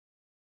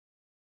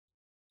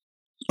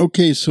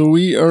Okay, so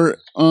we are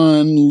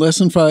on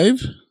lesson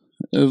 5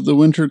 of the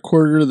winter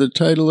quarter. The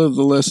title of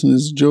the lesson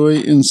is Joy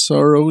in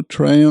Sorrow,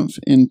 Triumph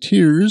in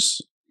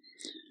Tears.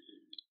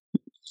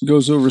 It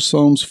goes over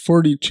Psalms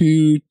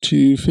 42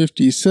 to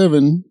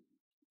 57.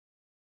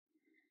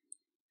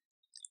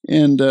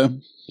 And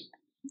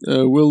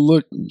we'll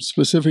look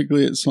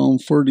specifically at Psalm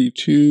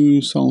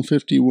 42, Psalm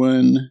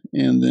 51,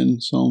 and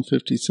then Psalm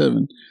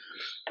 57.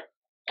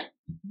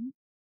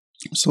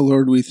 So,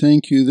 Lord, we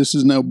thank you. This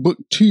is now book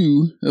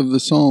 2 of the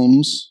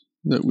Psalms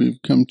that we've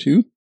come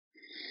to.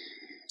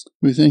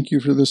 We thank you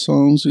for the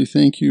Psalms. We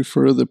thank you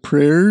for the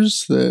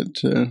prayers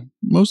that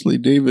mostly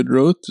David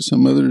wrote.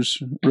 Some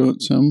others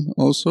wrote some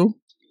also.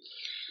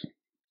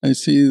 I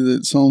see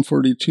that Psalm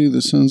 42,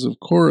 the sons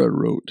of Korah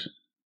wrote.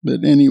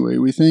 But anyway,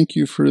 we thank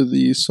you for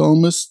the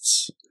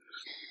psalmists,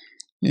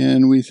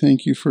 and we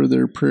thank you for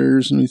their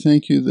prayers, and we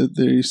thank you that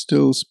they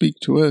still speak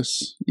to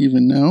us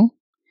even now.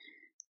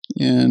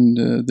 And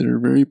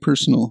they're very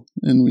personal,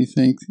 and we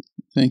thank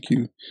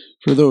you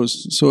for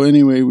those. So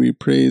anyway, we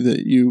pray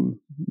that you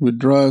would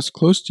draw us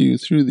close to you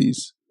through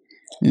these.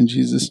 In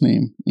Jesus'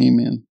 name,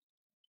 amen.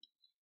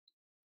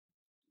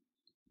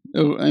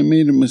 Oh, I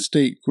made a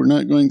mistake. We're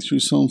not going through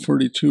Psalm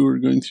 42, we're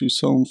going through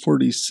Psalm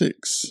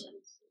 46.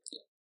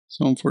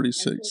 Psalm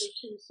 46.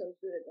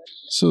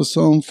 So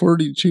Psalm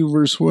 42,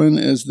 verse 1,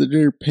 as the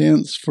deer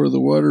pants for the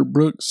water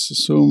brooks,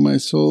 so my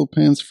soul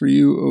pants for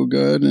you, O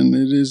God, and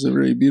it is a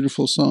very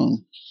beautiful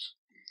song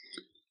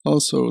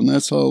also, and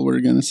that's all we're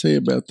going to say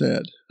about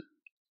that.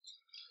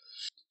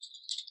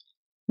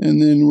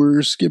 And then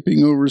we're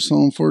skipping over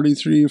Psalm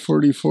 43,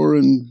 44,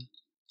 and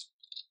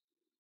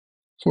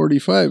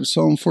 45.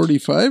 Psalm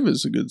 45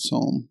 is a good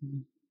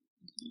psalm.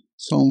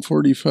 Psalm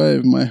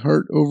 45, my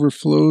heart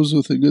overflows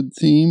with a good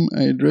theme.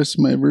 I address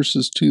my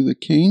verses to the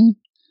King.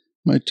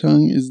 My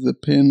tongue is the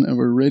pen of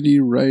a ready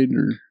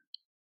writer.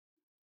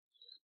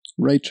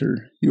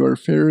 You are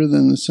fairer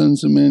than the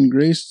sons of men.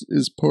 Grace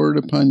is poured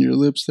upon your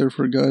lips.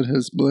 Therefore God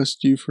has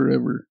blessed you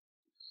forever.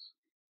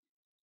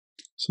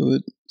 So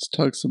that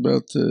talks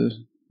about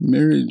the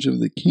marriage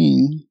of the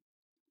King.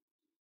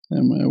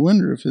 And I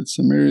wonder if it's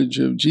the marriage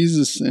of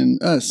Jesus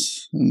and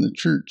us and the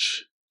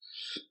church.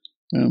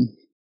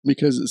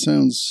 Because it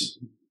sounds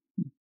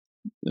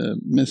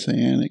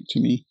messianic to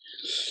me.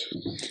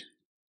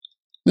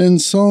 Then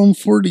Psalm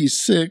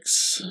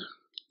 46.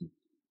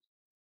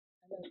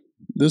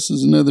 This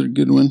is another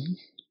good one.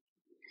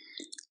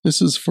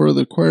 This is for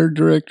the choir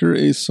director,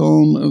 a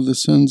psalm of the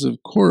sons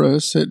of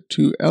Korah, set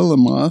to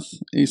Alamoth,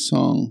 a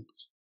song.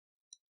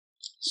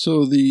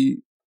 So the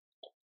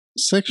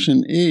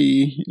section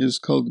A is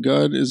called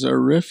God is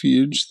Our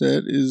Refuge.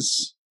 That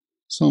is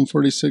Psalm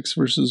 46,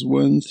 verses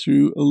 1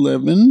 through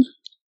 11.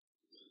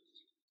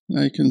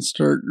 I can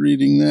start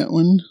reading that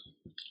one.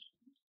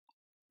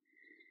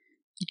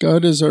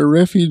 God is our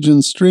refuge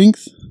and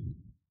strength,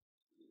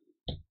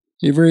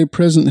 a very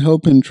present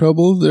help in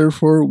trouble.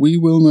 Therefore we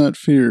will not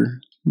fear,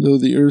 though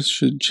the earth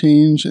should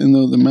change, and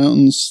though the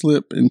mountains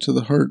slip into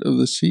the heart of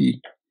the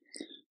sea,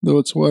 though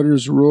its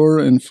waters roar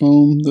and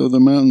foam, though the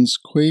mountains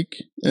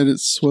quake at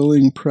its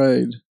swelling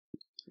pride.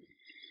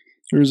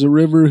 There is a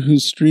river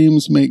whose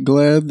streams make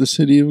glad the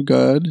city of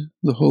God,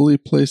 the holy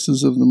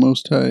places of the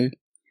Most High.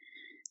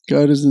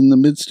 God is in the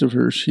midst of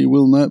her, she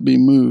will not be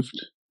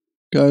moved.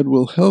 God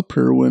will help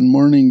her when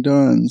morning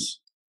dawns.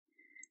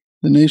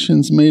 The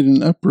nations made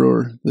an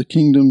uproar, the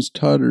kingdoms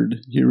tottered.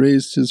 He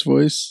raised his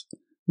voice,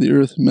 the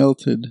earth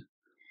melted.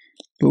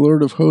 The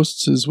Lord of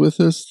hosts is with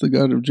us, the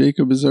God of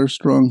Jacob is our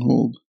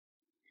stronghold.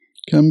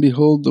 Come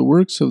behold the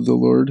works of the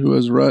Lord, who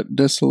has wrought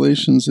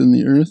desolations in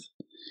the earth.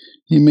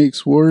 He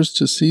makes wars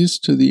to cease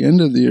to the end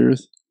of the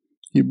earth.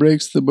 He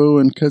breaks the bow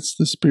and cuts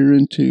the spear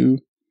in two.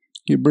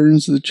 He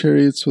burns the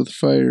chariots with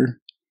fire.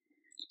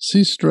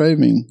 Cease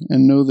striving,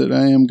 and know that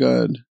I am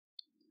God.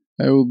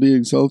 I will be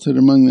exalted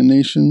among the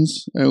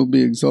nations. I will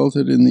be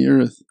exalted in the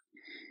earth.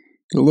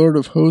 The Lord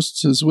of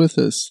hosts is with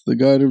us. The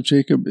God of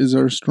Jacob is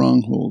our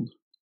stronghold.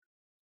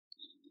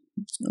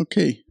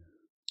 Okay.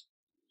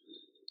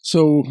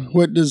 So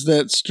what does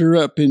that stir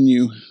up in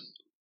you?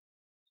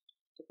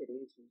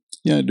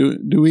 Yeah,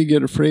 do we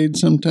get afraid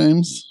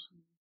sometimes?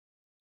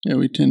 Yeah,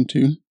 we tend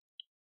to.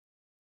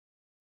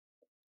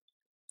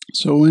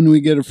 So when we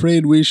get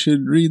afraid, we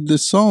should read the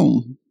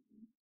psalm.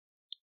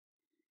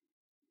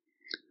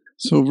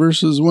 So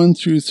verses 1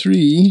 through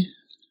 3,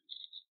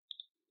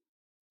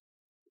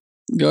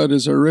 God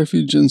is our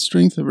refuge and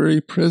strength, a very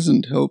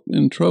present help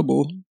in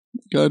trouble.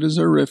 God is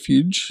our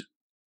refuge.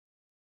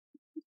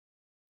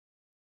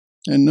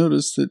 And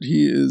notice that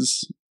he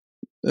is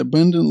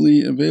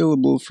abundantly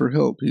available for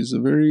help. He's a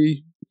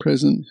very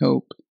present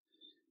help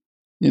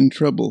in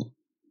trouble,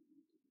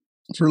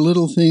 for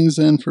little things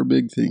and for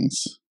big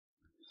things.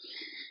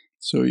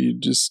 So you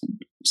just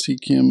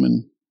seek him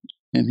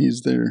and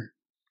he's there.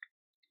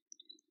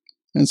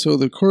 And so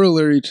the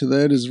corollary to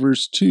that is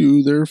verse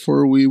 2,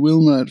 therefore we will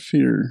not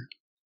fear,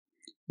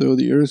 though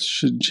the earth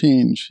should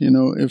change.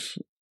 If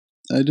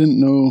I didn't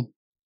know,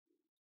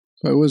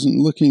 if I wasn't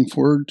looking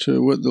forward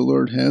to what the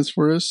Lord has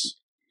for us,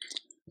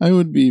 I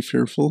would be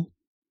fearful.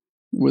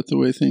 with the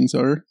way things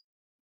are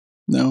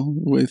now,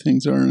 the way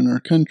things are in our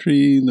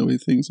country, the way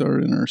things are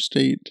in our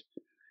state,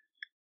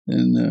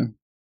 and the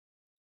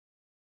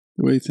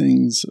way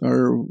things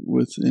are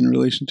in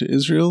relation to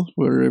Israel,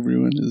 where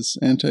everyone is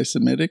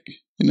anti-Semitic.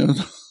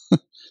 The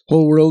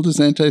whole world is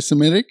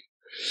anti-Semitic.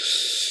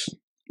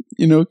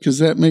 Because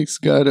that makes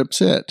God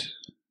upset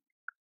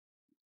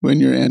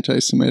when you're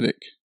anti-Semitic.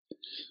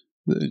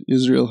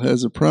 Israel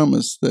has a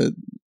promise that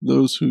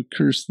those who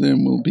curse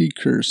them will be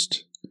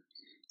cursed.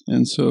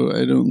 And so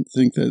I don't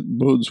think that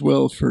bodes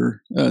well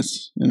for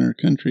us in our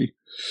country.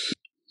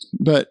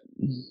 But,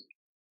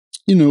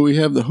 we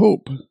have the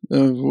hope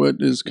of what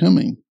is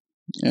coming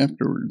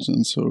afterwards.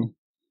 And so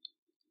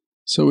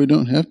we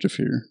don't have to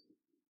fear.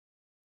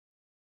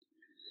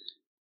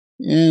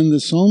 And the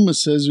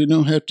psalmist says we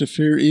don't have to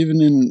fear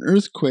even in an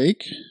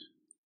earthquake,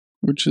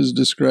 which is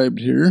described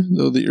here,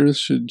 though the earth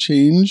should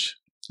change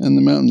and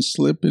the mountains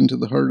slip into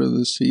the heart of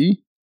the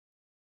sea.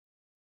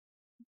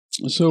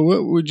 So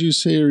what would you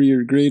say are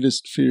your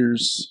greatest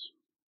fears?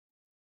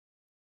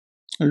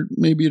 Or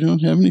maybe you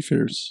don't have any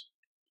fears.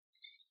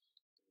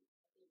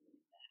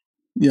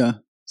 Yeah.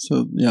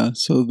 So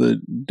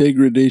the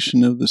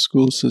degradation of the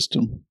school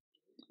system.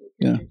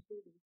 Yeah.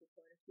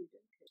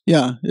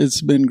 Yeah,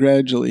 it's been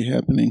gradually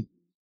happening,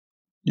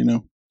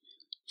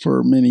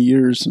 for many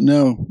years.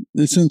 No,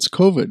 since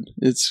COVID,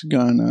 it's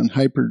gone on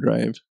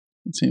hyperdrive,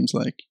 it seems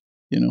like,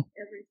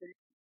 Everything.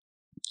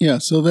 Yeah,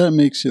 so that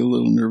makes you a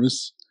little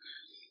nervous.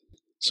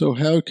 So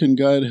how can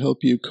God help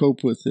you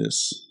cope with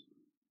this?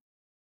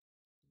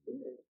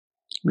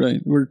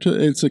 Right.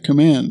 It's a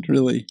command,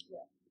 really,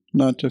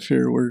 not to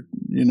fear.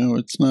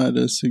 It's not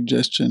a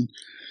suggestion.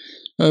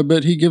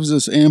 But he gives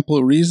us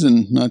ample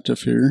reason not to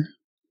fear.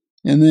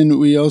 And then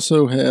we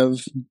also have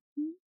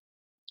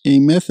a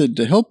method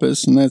to help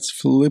us, and that's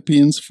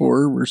Philippians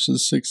 4,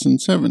 verses 6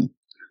 and 7,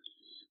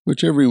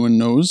 which everyone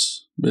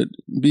knows. But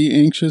be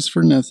anxious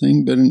for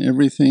nothing, but in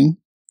everything,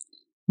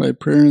 by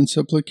prayer and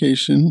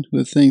supplication,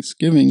 with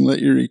thanksgiving,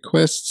 let your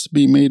requests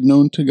be made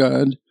known to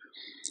God,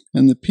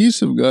 and the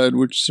peace of God,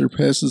 which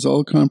surpasses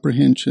all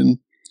comprehension,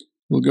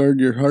 will guard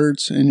your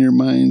hearts and your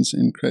minds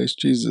in Christ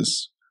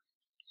Jesus.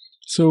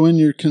 So when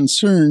you're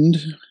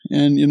concerned,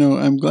 and,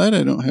 I'm glad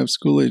I don't have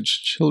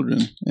school-age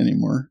children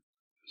anymore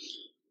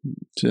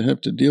to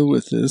have to deal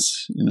with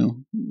this.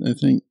 I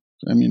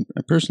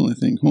personally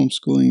think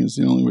homeschooling is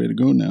the only way to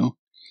go now.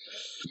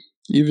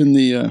 Even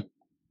the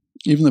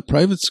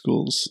private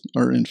schools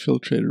are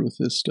infiltrated with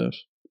this stuff,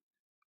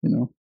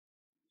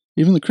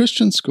 Even the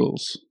Christian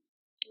schools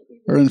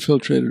are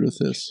infiltrated with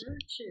this.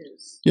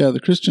 Yeah, the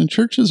Christian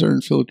churches are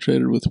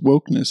infiltrated with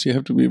wokeness. You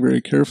have to be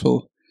very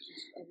careful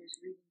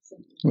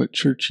what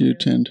church you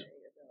attend.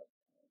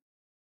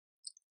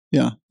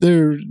 Yeah,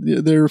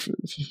 they're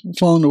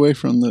fallen away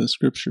from the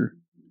scripture,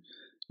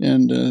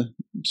 and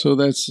so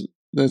that's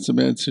a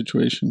bad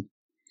situation.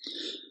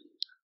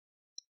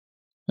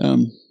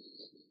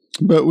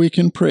 But we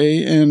can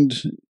pray, and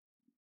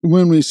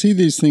when we see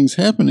these things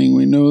happening,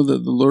 we know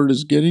that the Lord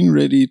is getting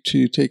ready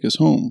to take us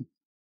home,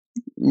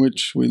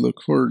 which we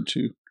look forward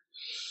to.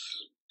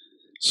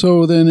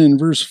 So then in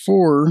verse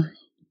 4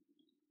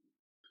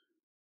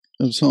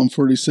 of Psalm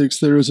 46,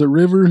 there is a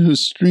river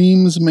whose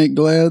streams make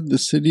glad the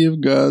city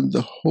of God,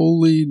 the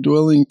holy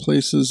dwelling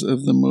places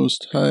of the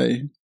Most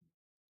High.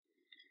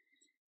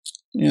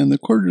 And the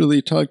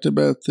quarterly talked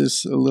about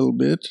this a little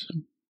bit.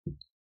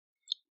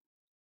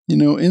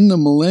 In the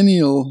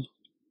millennial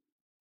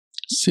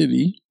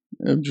city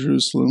of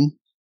Jerusalem,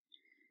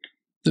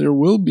 there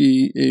will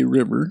be a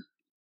river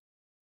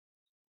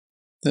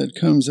that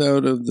comes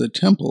out of the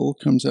temple,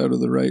 comes out of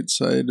the right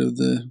side of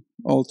the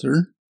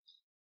altar.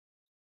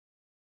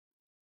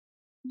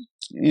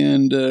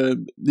 And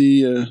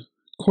the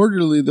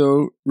quarterly,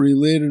 though,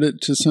 related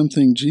it to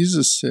something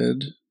Jesus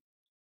said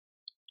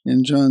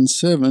in John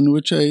 7,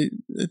 which I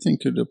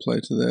think could apply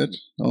to that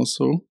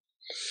also.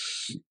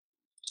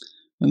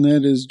 And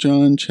that is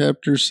John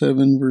chapter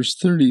 7, verse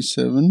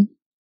 37.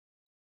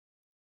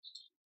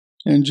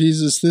 And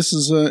Jesus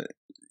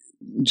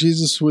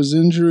was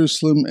in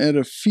Jerusalem at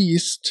a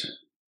feast,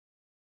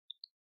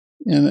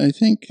 and I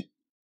think,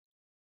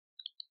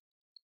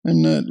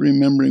 I'm not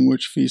remembering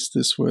which feast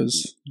this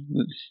was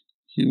that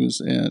he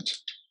was at.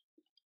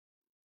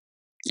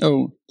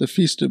 Oh, the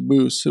Feast of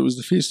Booths. It was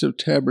the Feast of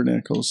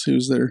Tabernacles. He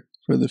was there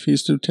for the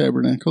Feast of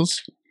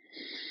Tabernacles.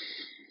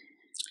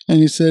 And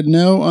he said,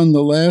 "Now on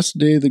the last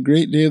day, the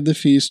great day of the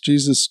feast,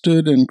 Jesus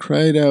stood and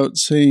cried out,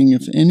 saying,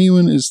 'If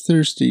anyone is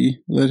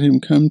thirsty, let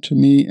him come to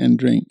me and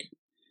drink.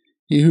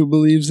 He who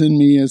believes in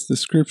me, as the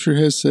scripture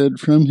has said,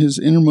 from his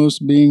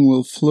innermost being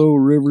will flow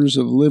rivers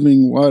of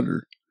living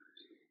water.'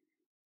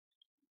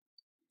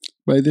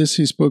 By this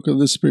he spoke of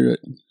the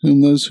Spirit,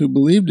 whom those who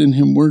believed in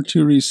him were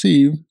to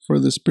receive, for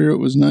the Spirit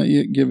was not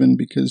yet given,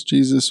 because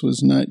Jesus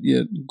was not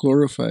yet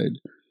glorified."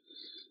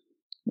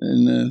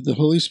 And the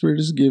Holy Spirit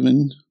is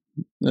given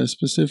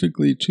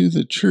specifically to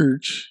the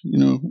church.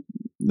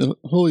 The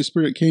Holy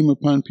Spirit came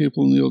upon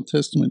people in the Old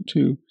Testament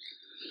too.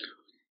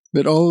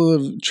 But all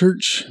of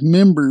church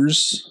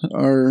members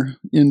are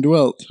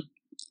indwelt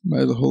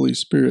by the Holy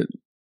Spirit,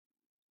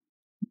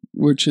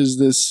 which is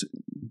this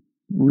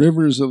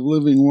rivers of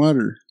living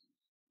water,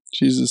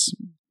 Jesus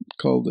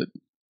called it.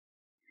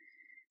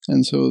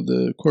 And so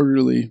the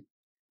quarterly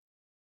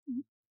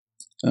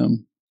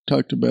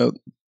talked about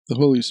the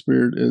Holy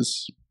Spirit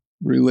as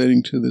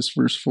relating to this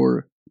verse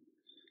 4,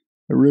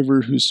 a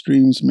river whose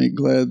streams make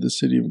glad the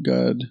city of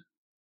God.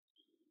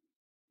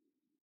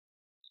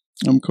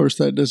 Of course,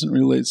 that doesn't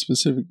relate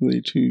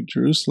specifically to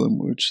Jerusalem,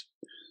 which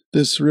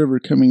this river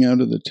coming out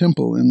of the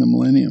temple in the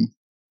millennium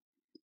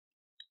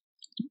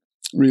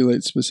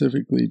relates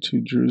specifically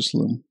to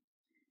Jerusalem.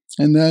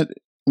 And that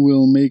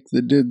will make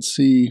the Dead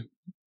Sea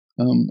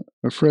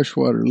a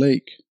freshwater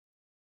lake,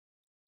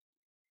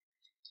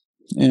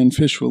 and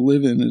fish will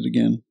live in it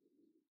again.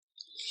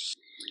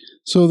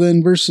 So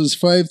then verses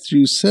 5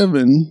 through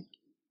 7,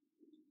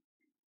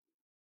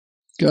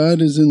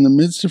 God is in the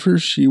midst of her.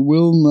 She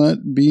will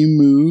not be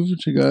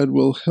moved. God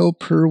will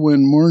help her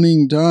when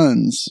morning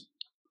dawns.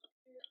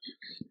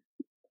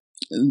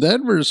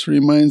 That verse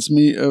reminds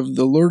me of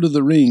the Lord of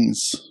the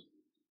Rings.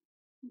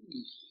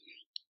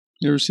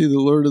 You ever see the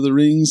Lord of the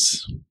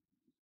Rings?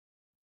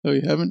 Oh,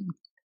 you haven't?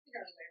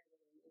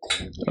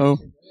 Oh,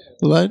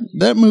 well,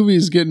 that movie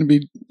is getting to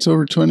be, it's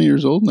over 20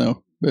 years old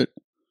now, but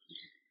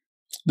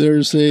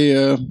there's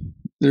a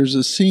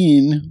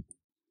scene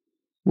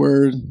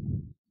where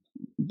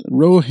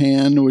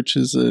Rohan, which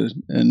is a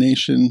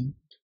nation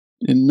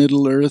in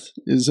Middle Earth,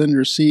 is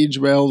under siege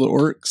by all the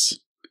orcs,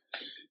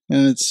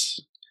 and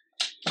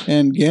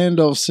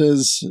Gandalf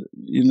says,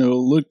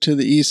 look to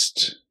the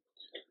east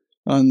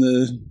on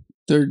the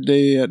third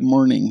day at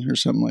morning, or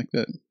something like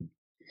that.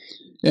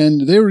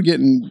 And they were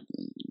getting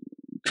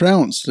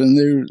trounced, and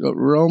they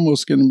were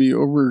almost going to be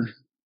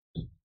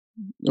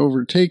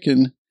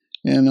overtaken.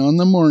 And on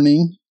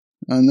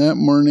that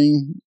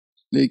morning,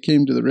 they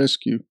came to the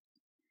rescue.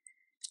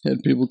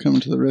 Had people come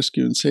to the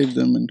rescue and save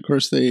them. And of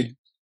course, they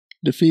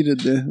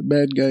defeated the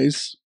bad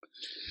guys.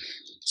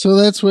 So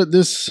that's what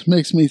this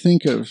makes me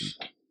think of.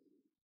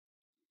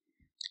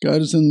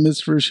 God is in the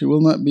midst of her. She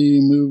will not be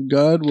moved.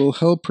 God will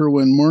help her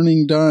when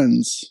morning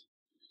dawns.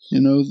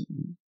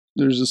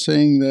 There's a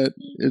saying that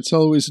it's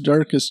always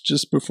darkest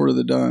just before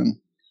the dawn.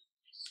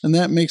 And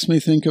that makes me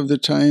think of the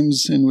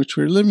times in which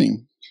we're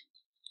living.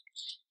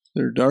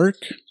 They're dark.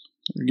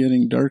 They're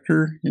getting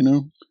darker,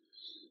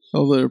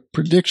 All the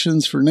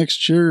predictions for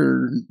next year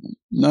are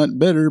not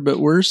better, but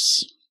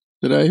worse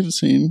that I have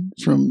seen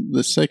from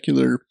the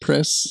secular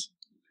press.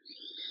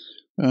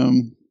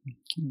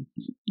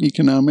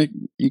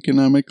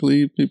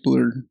 Economically, people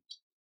are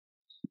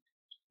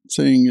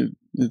saying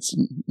it's,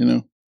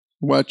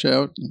 watch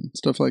out and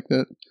stuff like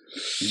that.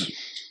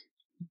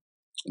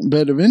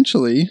 But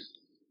eventually,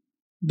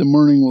 the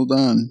morning will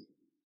dawn.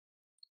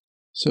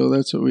 So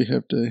that's what we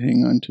have to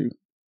hang on to.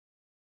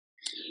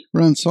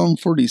 We're on Psalm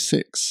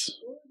 46.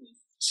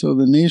 So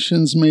the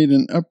nations made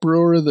an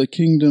uproar, the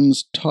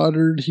kingdoms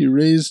tottered, he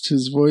raised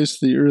his voice,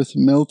 the earth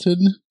melted.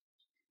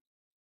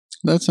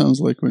 That sounds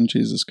like when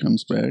Jesus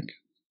comes back.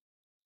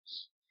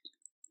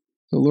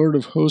 The Lord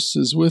of hosts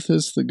is with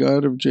us, the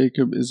God of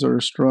Jacob is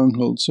our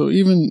stronghold. So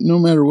even no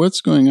matter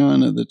what's going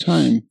on at the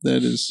time,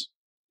 that is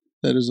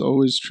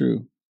always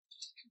true.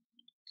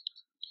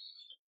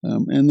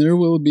 And there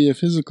will be a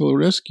physical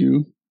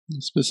rescue,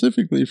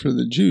 specifically for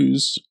the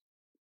Jews,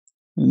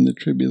 in the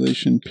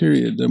tribulation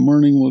period. The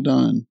morning will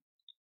dawn,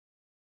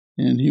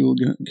 and he will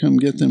come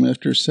get them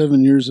after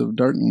 7 years of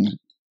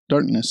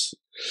darkness.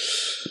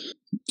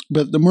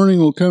 But the morning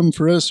will come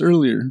for us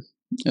earlier,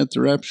 at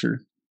the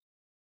rapture.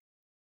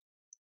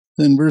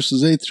 Then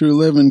verses 8 through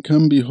 11,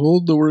 come,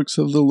 behold the works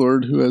of the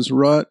Lord, who has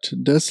wrought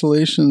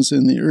desolations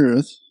in the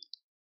earth.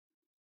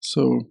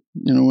 So,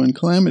 when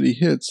calamity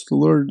hits, the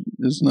Lord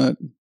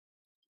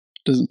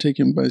doesn't take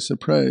him by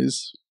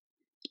surprise.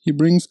 He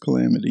brings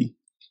calamity.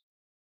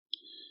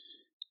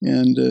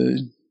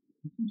 And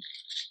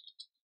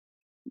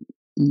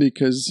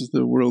because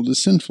the world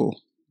is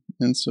sinful,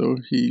 and so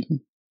he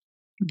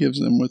gives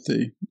them what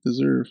they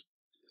deserve.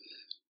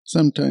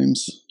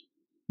 Sometimes,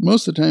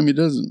 most of the time he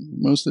doesn't.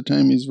 Most of the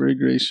time he's very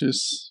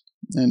gracious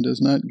and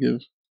does not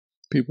give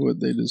people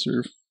what they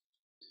deserve.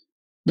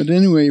 But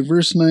anyway,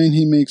 verse 9,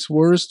 he makes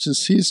wars to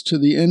cease to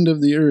the end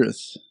of the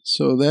earth.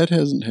 So that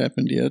hasn't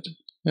happened yet,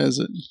 has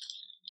it?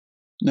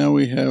 Now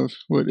we have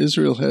what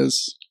Israel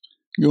has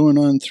going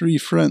on 3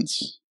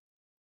 fronts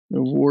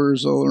of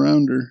wars all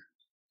around her.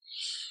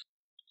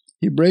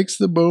 He breaks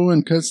the bow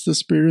and cuts the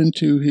spear in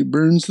two. He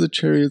burns the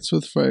chariots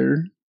with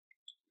fire.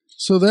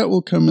 So that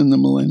will come in the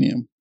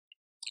millennium,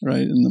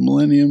 right? In the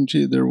millennium,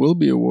 there will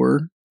be a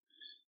war.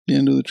 The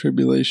end of the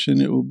tribulation,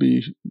 it will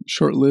be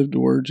short-lived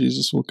war.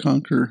 Jesus will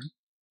conquer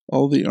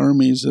all the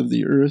armies of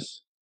the earth.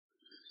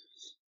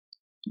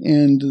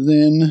 And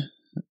then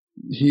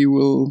he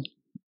will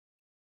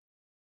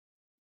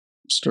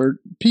start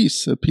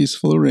peace, a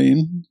peaceful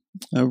reign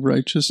of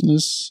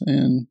righteousness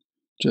and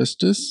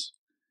justice.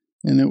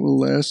 And it will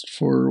last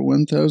for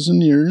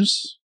 1,000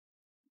 years.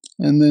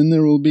 And then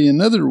there will be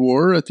another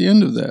war at the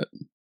end of that,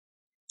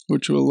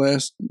 which will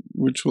last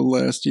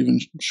even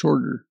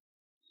shorter.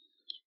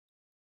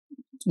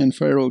 and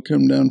fire will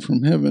come down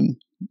from heaven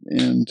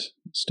and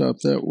stop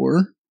that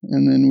war,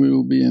 and then we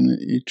will be in an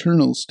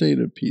eternal state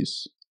of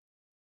peace.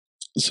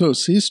 So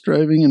cease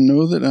striving and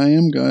know that I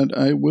am God.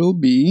 I will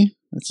be,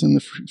 that's in the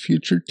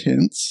future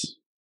tense,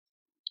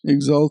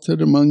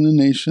 exalted among the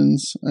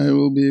nations. I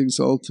will be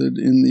exalted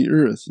in the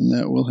earth, and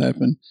that will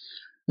happen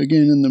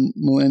again in the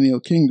millennial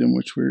kingdom,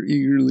 which we're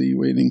eagerly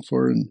waiting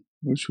for and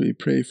which we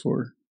pray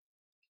for.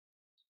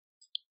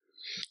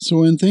 So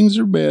when things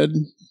are bad,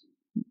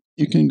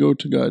 you can go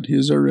to God. He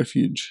is our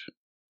refuge.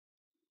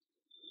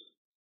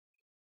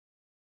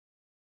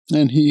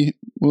 And He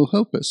will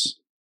help us,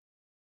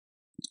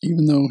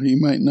 even though He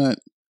might not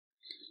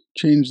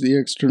change the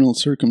external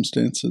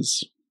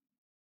circumstances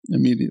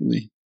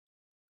immediately.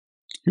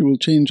 He will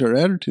change our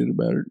attitude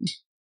about it.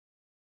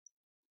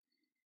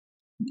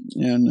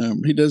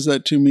 And He does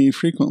that to me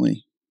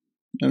frequently.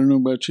 I don't know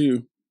about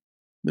you,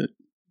 but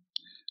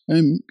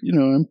I'm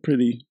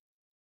pretty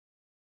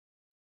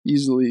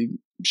easily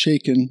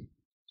shaken,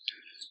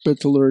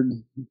 but the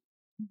Lord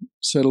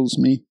settles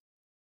me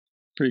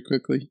pretty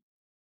quickly.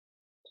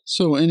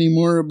 So any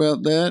more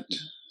about that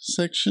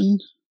section?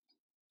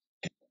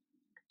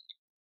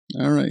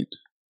 All right.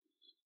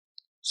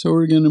 So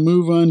we're going to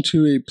move on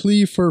to a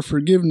plea for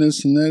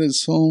forgiveness, and that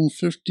is Psalm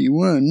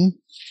 51.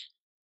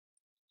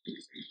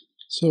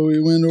 So we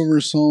went over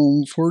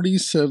Psalm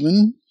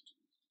 47,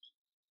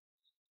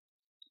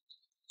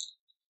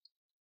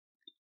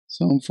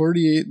 Psalm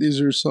 48.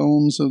 These are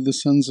Psalms of the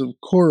sons of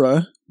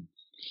Korah.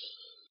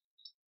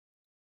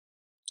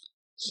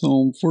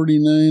 Psalm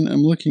 49,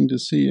 I'm looking to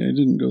see, I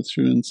didn't go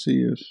through and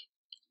see if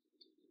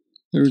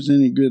there was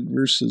any good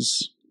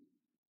verses.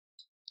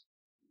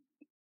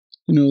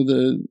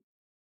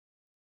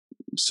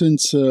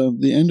 Since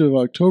the end of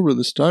October,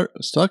 the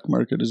stock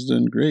market has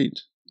done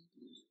great.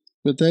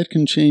 But that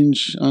can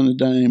change on a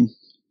dime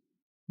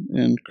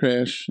and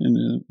crash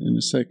in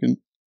a second.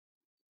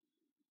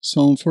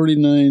 Psalm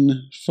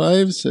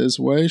 49:5 says,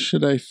 "Why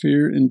should I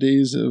fear in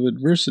days of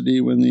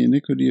adversity when the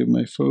iniquity of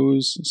my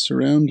foes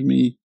surround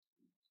me?"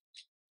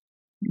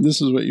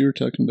 This is what you were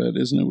talking about,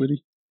 isn't it,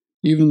 Woody?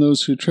 "Even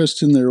those who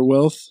trust in their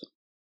wealth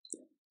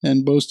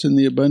and boast in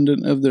the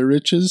abundance of their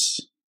riches.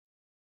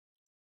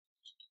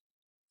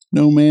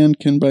 No man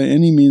can by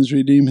any means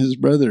redeem his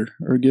brother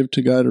or give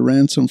to God a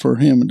ransom for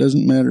him. It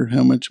doesn't matter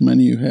how much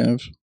money you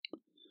have.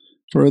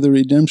 For the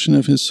redemption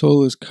of his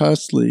soul is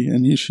costly,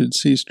 and he should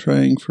cease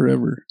trying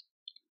forever.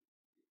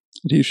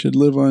 That he should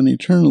live on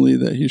eternally,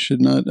 that he should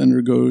not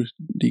undergo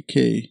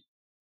decay."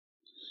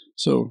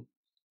 So,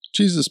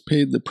 Jesus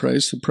paid the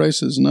price. The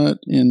price is not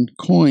in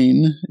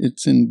coin,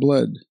 it's in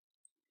blood.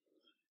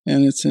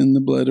 And it's in the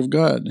blood of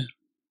God.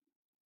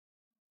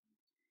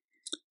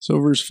 So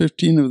verse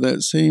 15 of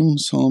that same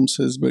psalm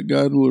says, "But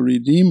God will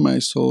redeem my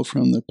soul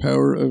from the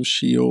power of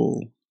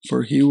Sheol,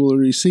 for he will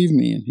receive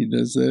me." And he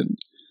does that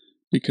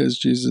because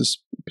Jesus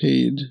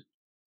paid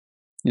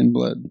in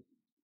blood.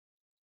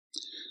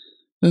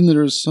 Then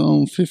there's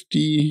Psalm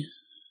 50.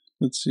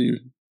 Let's see,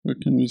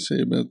 what can we say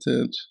about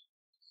that?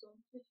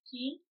 Psalm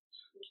 15?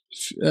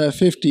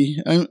 50.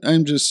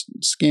 I'm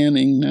just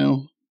scanning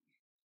now.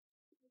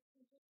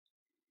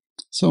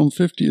 Psalm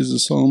 50 is a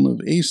psalm of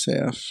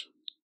Asaph.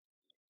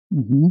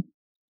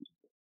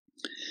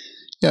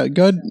 Yeah,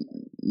 God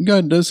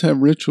does have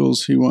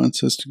rituals He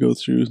wants us to go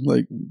through,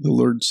 like the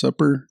Lord's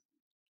Supper.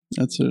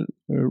 That's a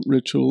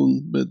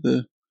ritual, but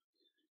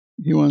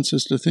He wants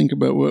us to think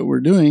about what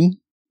we're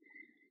doing.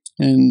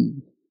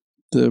 And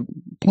the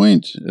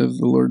point of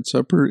the Lord's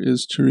Supper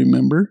is to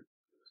remember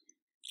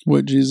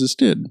what Jesus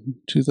did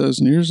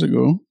 2,000 years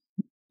ago,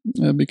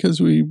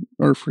 because we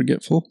are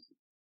forgetful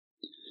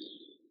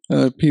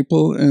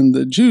people, and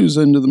the Jews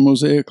under the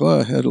Mosaic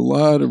Law had a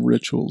lot of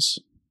rituals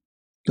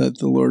that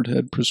the Lord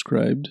had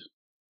prescribed,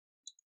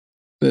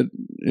 but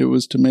it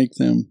was to make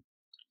them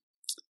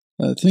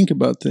think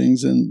about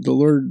things, and the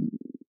Lord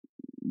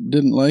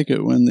didn't like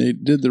it when they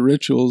did the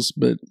rituals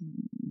but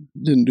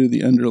didn't do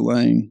the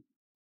underlying,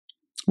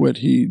 what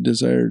He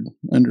desired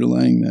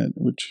underlying that,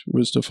 which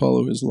was to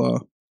follow His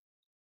law.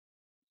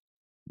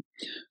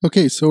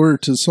 Okay, so we're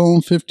to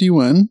Psalm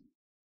 51.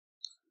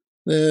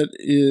 That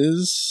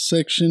is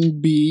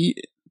section B,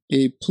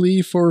 a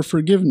plea for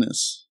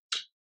forgiveness.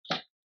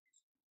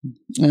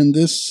 And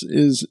this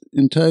is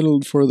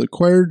entitled, "For the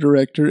choir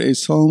director, a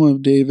psalm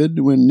of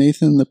David, when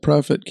Nathan the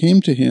prophet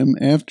came to him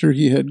after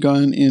he had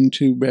gone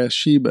into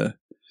Bathsheba."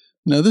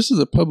 Now this is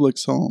a public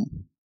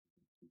psalm.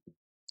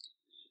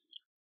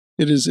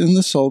 It is in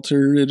the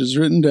Psalter, it is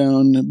written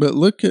down, but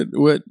look at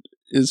what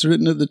is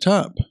written at the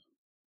top.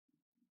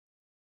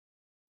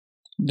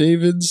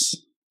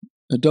 David's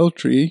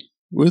adultery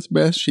with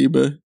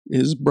Bathsheba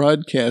is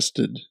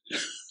broadcasted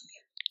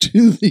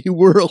to the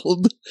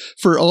world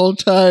for all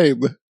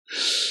time.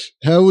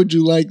 How would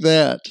you like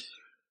that?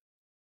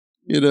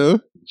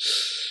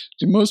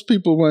 Most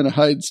people want to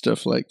hide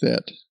stuff like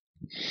that.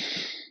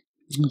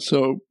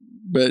 So,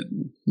 but,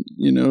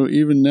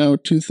 even now,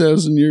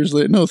 2,000 years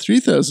later, no,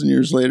 3,000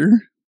 years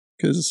later,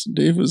 because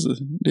David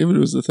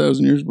was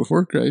 1,000 years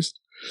before Christ,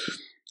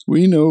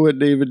 we know what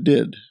David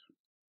did.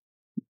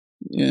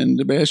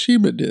 and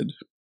Bathsheba did.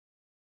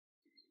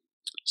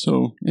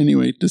 So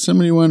anyway, does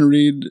somebody want to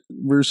read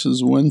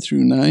verses 1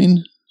 through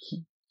 9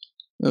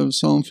 of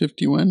Psalm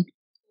 51?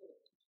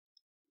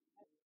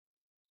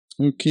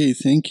 Okay,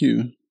 thank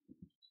you.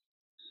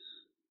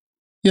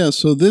 Yeah,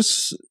 so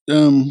this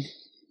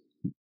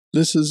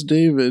is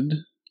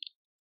David,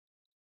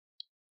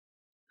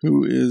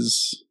 who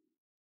is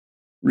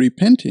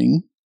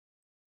repenting,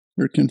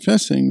 or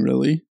confessing,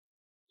 really,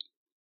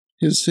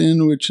 his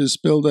sin, which is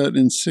spelled out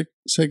in 2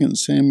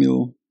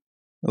 Samuel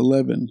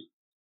 11.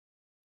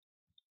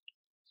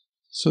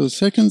 So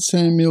 2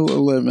 Samuel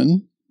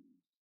 11,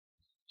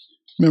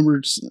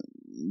 remember,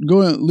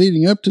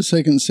 leading up to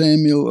 2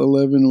 Samuel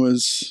 11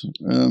 was,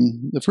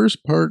 the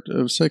first part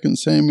of 2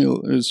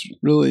 Samuel is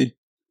really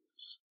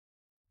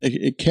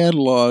a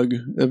catalog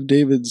of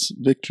David's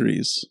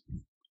victories.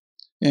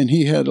 And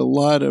he had a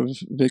lot of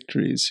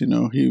victories. You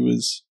know, he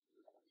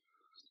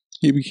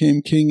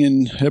became king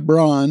in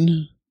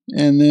Hebron,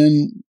 and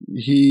then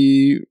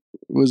he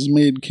was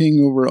made king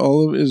over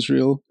all of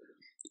Israel.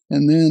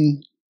 And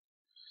then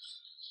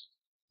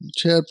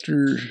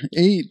chapter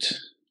 8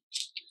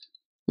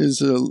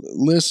 is a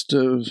list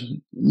of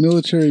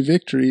military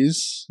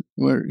victories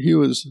where he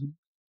was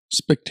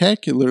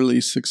spectacularly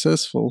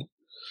successful.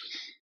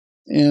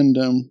 And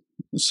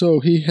so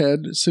he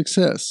had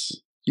success.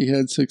 He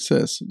had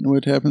success. And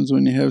what happens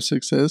when you have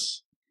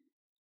success?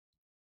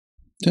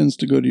 It tends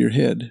to go to your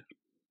head.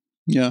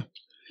 Yeah.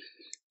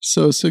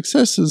 So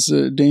success is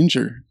a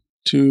danger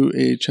to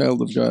a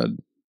child of God.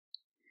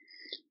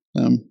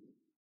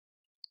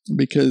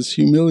 Because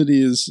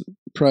humility is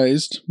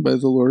prized by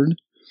the Lord,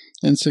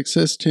 and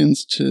success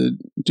tends to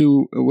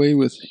do away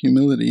with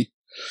humility.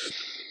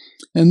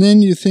 And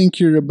then you think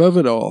you're above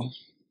it all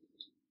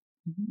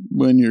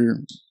when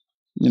you're,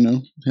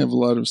 have a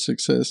lot of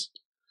success.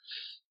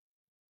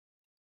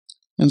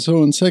 And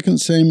so in 2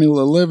 Samuel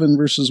 11,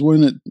 verses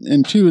 1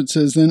 and 2, it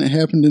says, Then it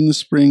happened in the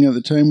spring, at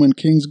the time when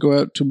kings go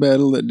out to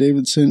battle, that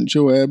David sent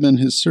Joab and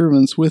his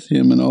servants with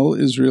him and all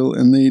Israel,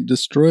 and they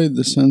destroyed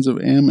the sons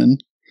of Ammon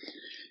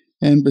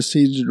and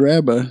besieged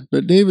Rabbah.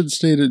 But David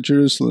stayed at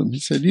Jerusalem. He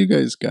said, You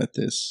guys got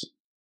this.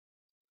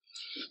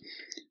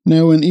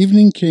 Now when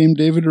evening came,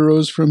 David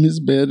arose from his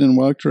bed and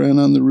walked around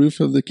on the roof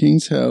of the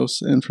king's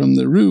house, and from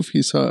the roof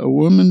he saw a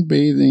woman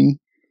bathing,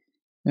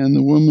 and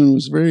the woman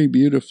was very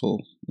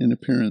beautiful in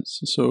appearance.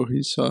 So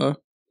he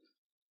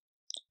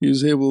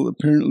was able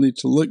apparently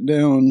to look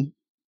down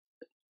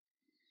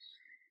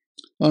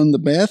on the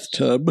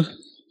bathtub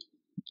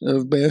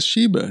of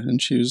Bathsheba,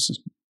 and she was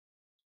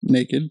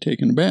naked,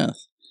 taking a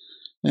bath.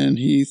 And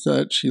he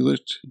thought she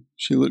looked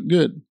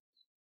good.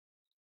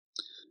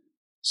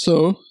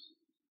 So,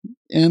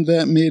 and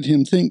that made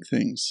him think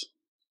things.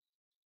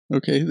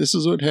 Okay, this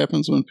is what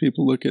happens when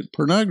people look at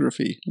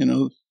pornography. They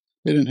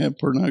didn't have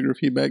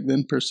pornography back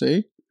then per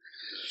se.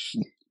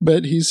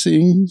 But he's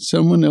seeing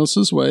someone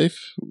else's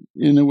wife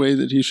in a way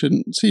that he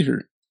shouldn't see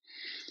her.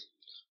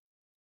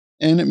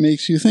 And it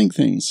makes you think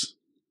things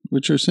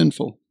which are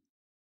sinful.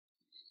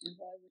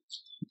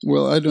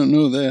 Well, I don't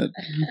know that.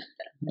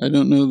 I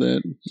don't know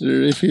that.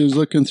 If he was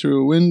looking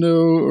through a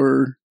window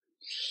or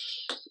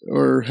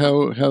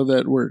how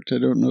that worked. I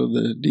don't know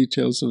the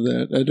details of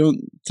that. I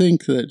don't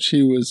think that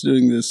she was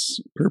doing this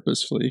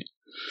purposefully.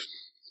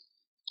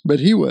 But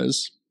he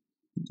was.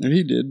 Or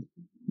he did.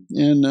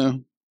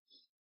 And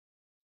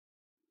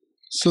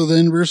so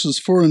then verses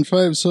 4 and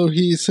 5, so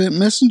he sent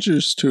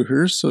messengers to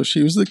her, so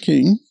she was the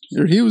king,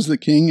 or he was the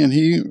king, and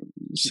he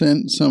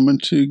sent someone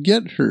to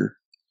get her.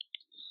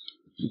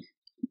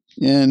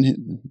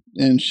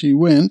 And she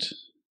went,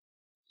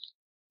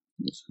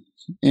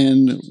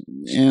 and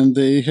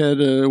they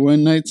had a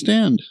one-night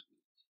stand.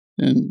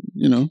 And,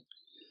 of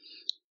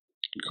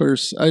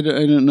course, I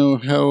don't know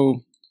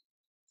how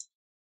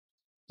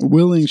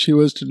willing she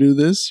was to do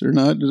this or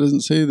not. It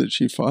doesn't say that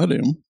she fought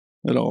him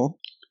at all.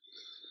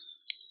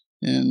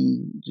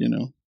 And,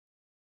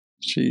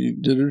 she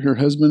did it. Her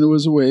husband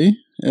was away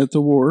at the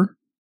war.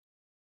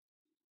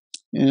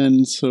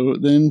 And so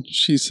then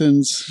she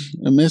sends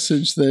a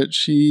message that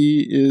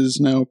she is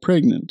now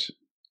pregnant.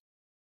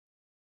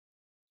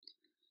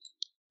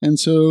 And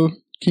so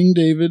King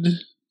David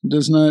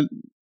does not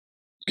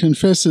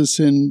confess his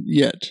sin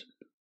yet.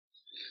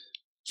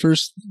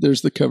 First,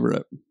 there's the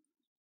cover-up.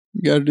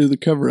 You got to do the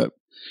cover-up,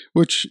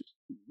 which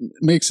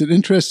makes it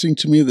interesting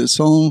to me that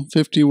Psalm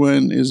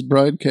 51 is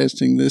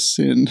broadcasting this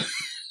sin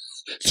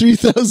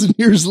 3,000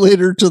 years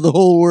later to the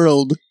whole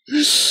world.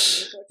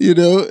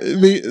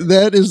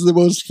 That is the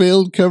most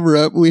failed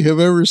cover-up we have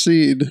ever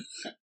seen.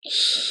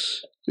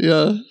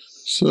 Yeah.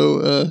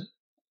 So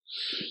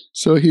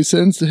he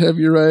sends to have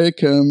Uriah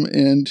come,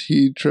 and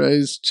he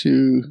tries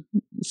to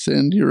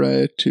send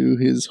Uriah to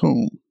his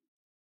home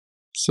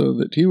so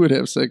that he would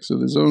have sex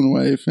with his own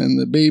wife and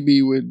the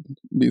baby would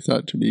be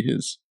thought to be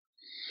his.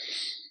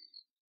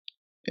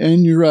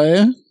 And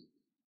Uriah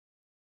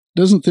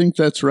doesn't think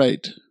that's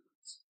right.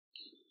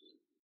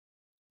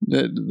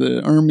 That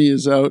the army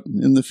is out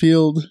in the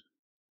field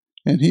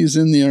and he's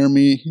in the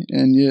army,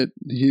 and yet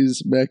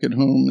he's back at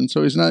home, and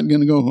so he's not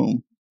going to go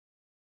home.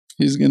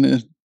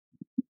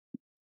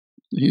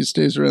 he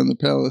stays around the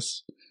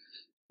palace.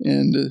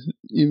 And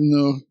even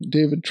though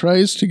David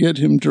tries to get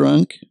him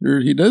drunk, or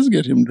he does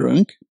get him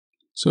drunk,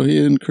 so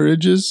he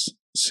encourages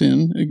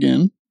sin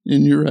again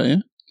in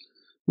Uriah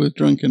with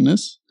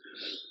drunkenness.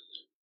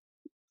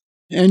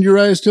 And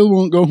Uriah still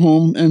won't go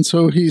home, and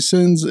so he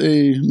sends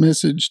a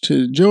message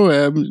to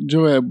Joab.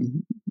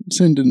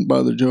 Sin didn't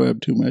bother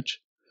Joab too much,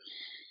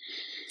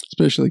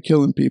 especially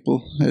killing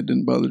people. That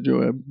didn't bother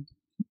Joab.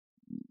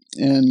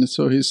 And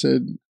so he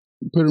said,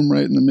 put him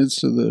right in the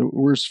midst of the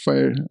worst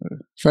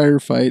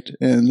firefight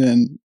and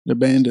then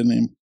abandon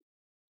him.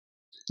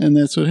 And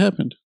that's what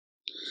happened.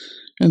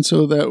 And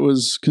so that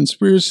was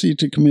conspiracy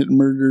to commit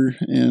murder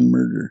and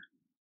murder.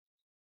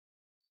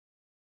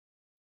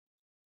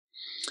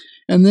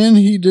 And then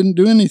he didn't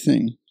do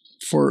anything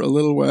for a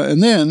little while.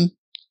 And then,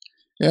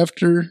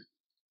 after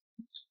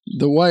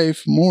the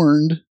wife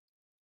mourned,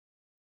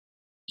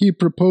 he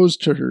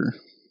proposed to her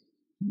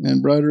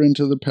and brought her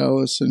into the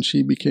palace, and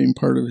she became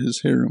part of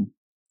his harem,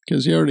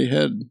 because he already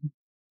had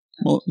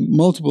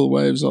multiple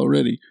wives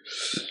already.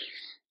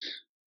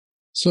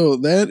 So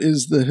that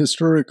is the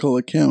historical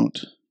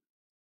account.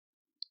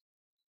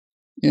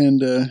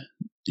 And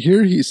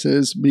here he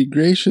says, "Be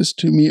gracious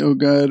to me, O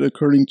God,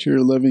 according to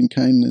your loving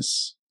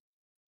kindness."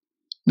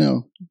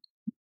 Now,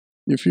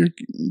 if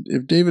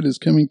David is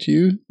coming to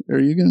you, are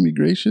you going to be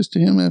gracious to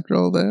him after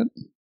all that?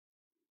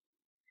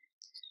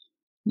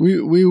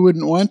 We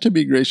wouldn't want to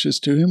be gracious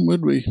to him,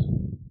 would we?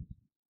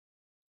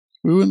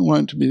 We wouldn't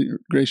want to be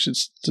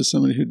gracious to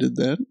somebody who did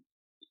that.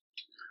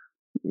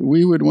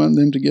 We would want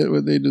them to get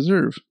what they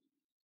deserve.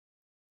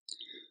 It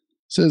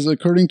says,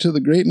 according to the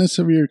greatness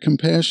of your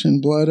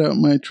compassion, blot out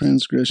my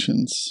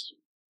transgressions.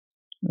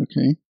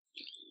 Okay.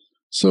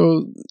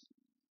 So,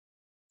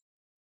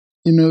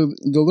 the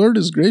Lord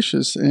is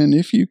gracious, and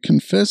if you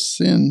confess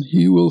sin,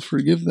 he will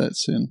forgive that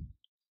sin.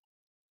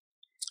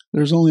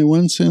 There's only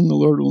one sin the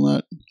Lord will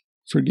not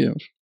forgive.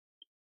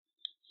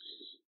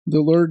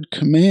 The Lord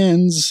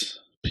commands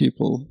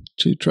people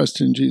to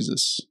trust in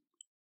Jesus.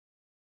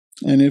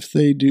 And if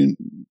they do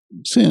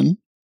sin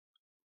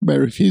by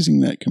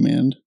refusing that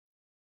command,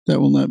 that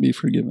will not be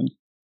forgiven.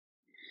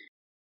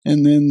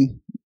 And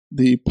then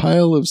the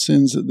pile of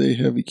sins that they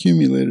have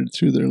accumulated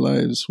through their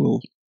lives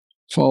will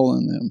fall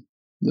on them,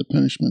 the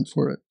punishment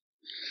for it.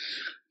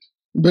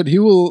 But he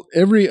will,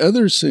 every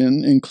other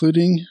sin,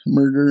 including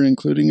murder,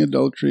 including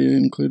adultery,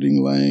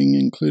 including lying,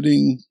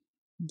 including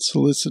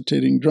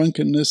soliciting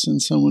drunkenness in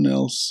someone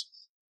else,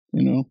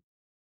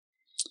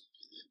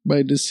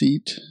 by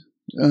deceit,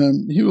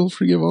 he will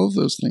forgive all of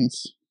those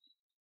things.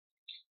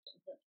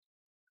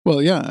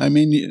 Well, yeah,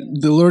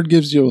 the Lord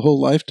gives you a whole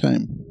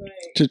lifetime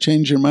to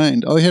change your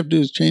mind. All you have to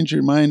do is change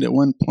your mind at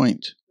one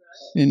point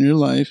in your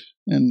life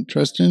and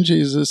trust in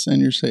Jesus,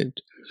 and you're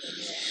saved.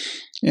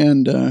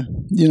 And,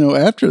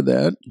 after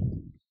that,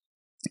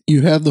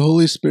 you have the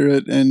Holy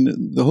Spirit,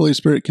 and the Holy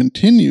Spirit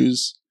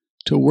continues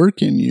to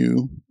work in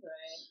you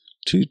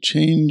to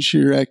change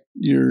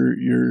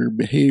your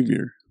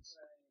behavior.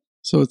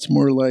 So it's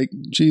more like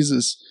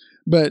Jesus.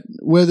 But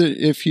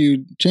if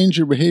you change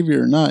your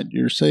behavior or not,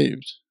 you're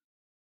saved.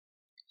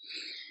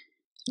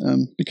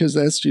 Because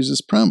that's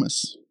Jesus'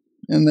 promise.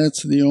 And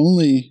that's the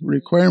only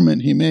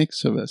requirement he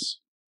makes of us.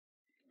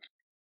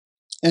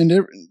 And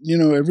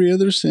every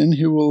other sin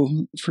he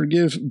will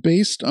forgive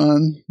based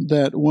on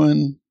that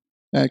one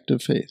act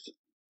of faith.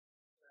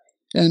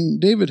 And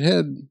David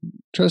had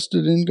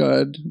trusted in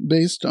God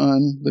based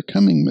on the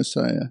coming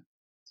Messiah.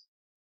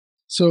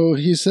 So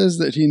he says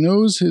that he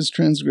knows his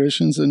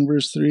transgressions in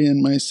verse 3,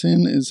 and my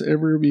sin is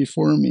ever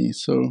before me.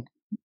 So,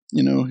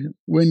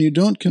 when you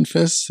don't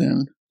confess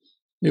sin,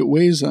 it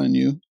weighs on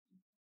you,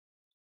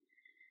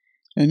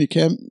 and you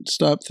can't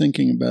stop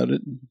thinking about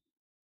it.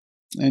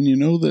 And you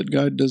know that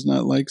God does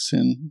not like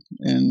sin,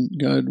 and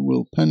God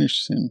will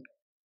punish sin.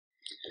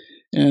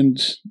 And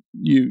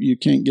you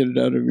can't get it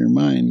out of your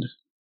mind.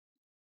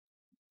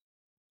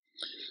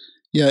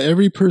 Yeah,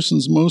 every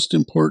person's most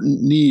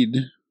important need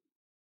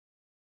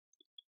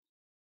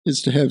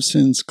is to have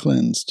sins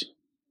cleansed.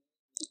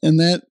 And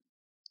that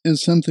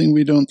is something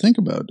we don't think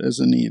about as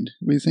a need.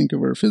 We think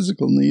of our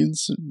physical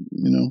needs,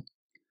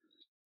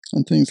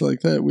 and things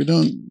like that. We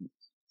don't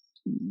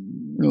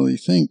really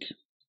think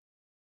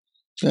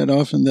that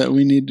often that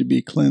we need to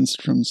be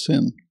cleansed from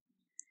sin.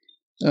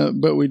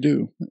 But we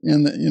do.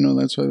 And,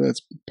 that's why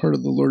that's part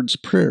of the Lord's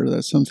Prayer.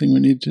 That's something we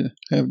need to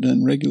have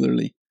done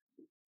regularly.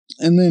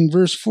 And then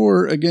verse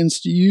 4,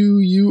 against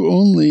you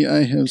only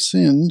I have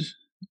sinned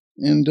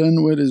and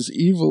done what is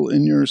evil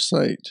in your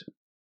sight,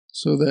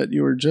 so that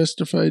you are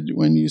justified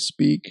when you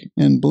speak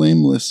and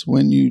blameless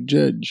when you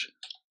judge.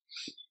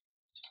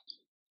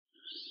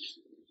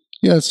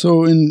 Yeah,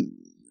 so in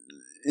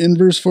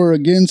verse 4,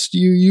 against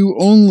you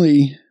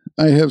only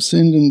I have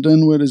sinned and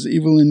done what is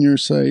evil in your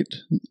sight,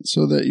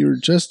 so that you are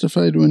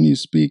justified when you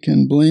speak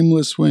and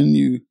blameless when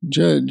you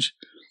judge.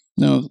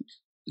 Now,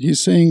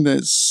 he's saying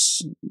that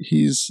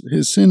his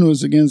sin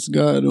was against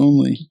God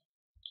only.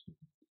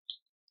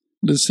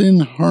 Does sin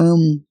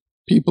harm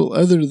people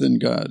other than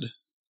God?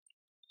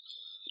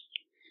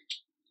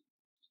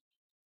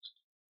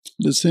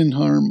 Does sin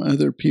harm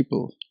other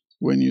people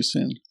when you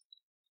sin?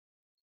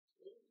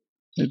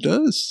 It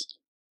does.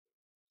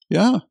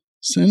 Yeah.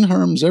 Sin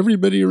harms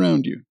everybody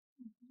around you.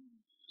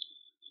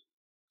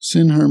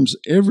 Sin harms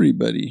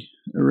everybody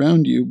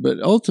around you,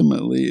 but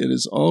ultimately it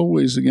is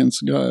always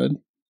against God,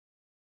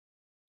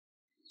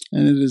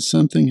 and it is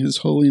something His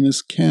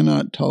holiness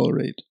cannot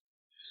tolerate.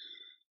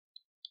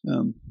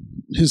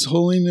 His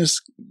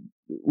holiness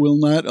will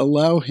not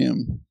allow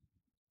Him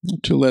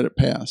to let it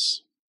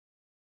pass.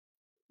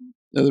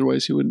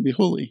 Otherwise, He wouldn't be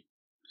holy.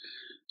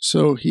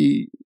 So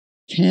He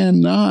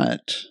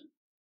cannot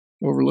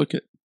overlook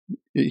it.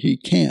 He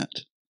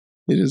can't.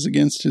 It is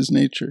against His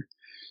nature.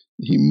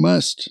 He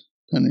must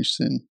punish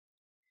sin.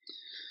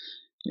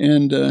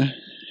 And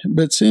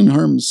but sin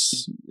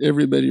harms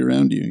everybody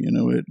around you.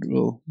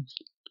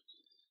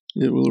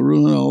 It will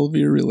ruin all of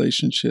your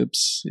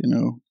relationships.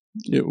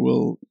 It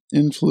will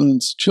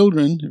influence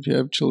children. If you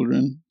have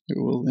children, it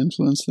will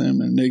influence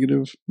them in a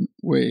negative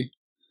way.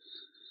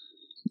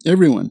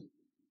 Everyone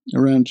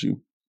around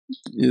you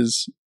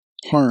is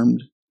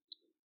harmed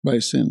by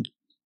sin.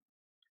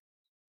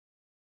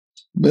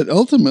 But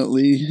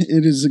ultimately,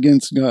 it is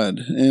against God,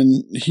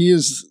 and He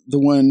is the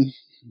one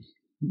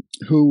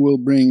who will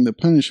bring the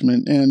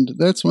punishment. And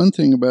that's one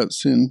thing about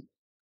sin.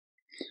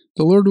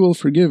 The Lord will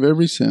forgive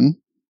every sin.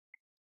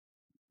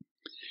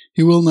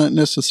 He will not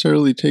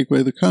necessarily take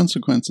away the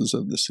consequences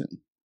of the sin.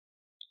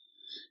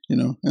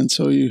 And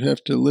so you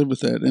have to live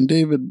with that. And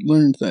David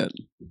learned that.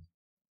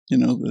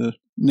 The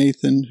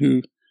Nathan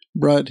who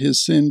brought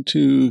his sin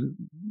to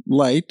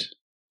light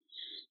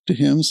to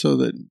him so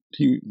that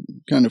he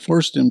kind of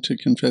forced him to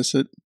confess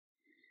it.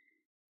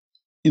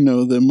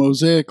 The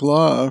Mosaic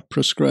law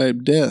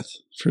prescribed death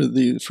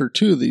for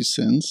two of these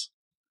sins.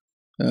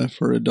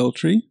 For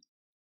adultery,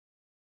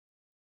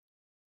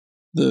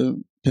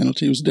 the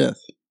penalty was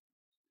death.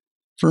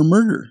 For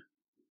murder,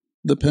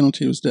 the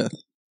penalty was death.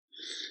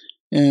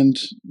 And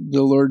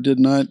the Lord did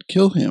not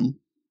kill him.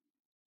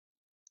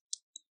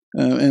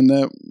 And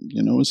that,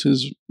 was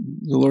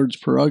the Lord's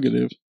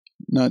prerogative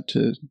not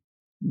to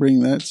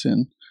bring that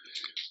sin.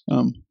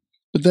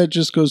 But that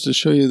just goes to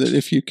show you that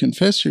if you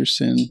confess your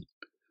sin,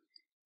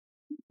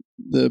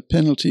 the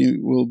penalty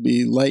will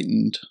be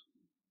lightened,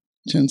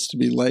 tends to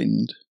be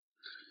lightened.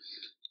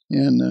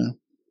 And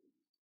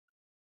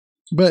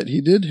but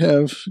he did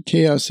have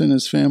chaos in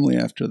his family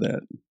after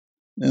that.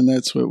 And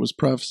that's what was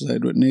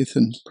prophesied, what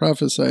Nathan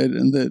prophesied,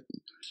 and that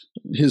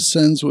his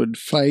sons would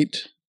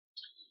fight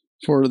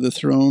for the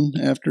throne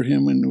after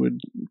him and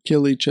would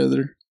kill each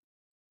other.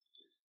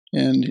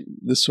 And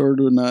the sword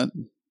would not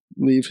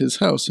leave his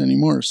house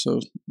anymore.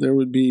 So there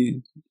would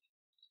be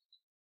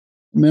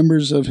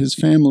members of his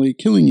family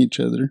killing each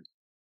other.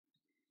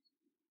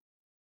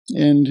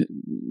 And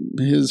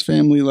his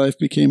family life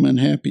became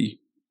unhappy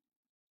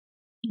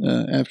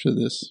after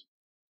this.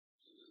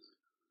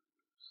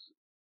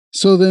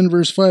 So then,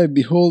 verse 5,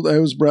 behold, I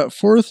was brought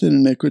forth in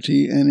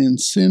iniquity, and in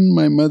sin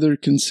my mother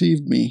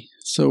conceived me.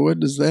 So what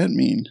does that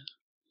mean?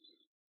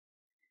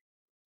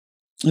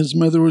 His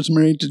mother was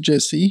married to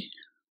Jesse.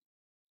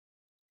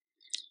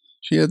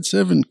 She had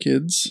 7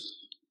 kids.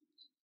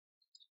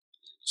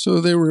 So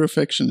they were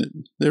affectionate.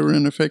 They were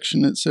an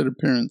affectionate set of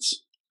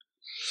parents.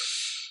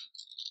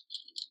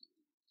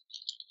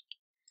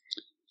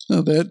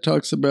 Now that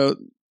talks about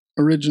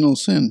original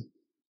sin.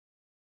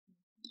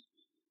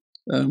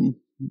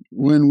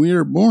 When we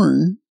are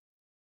born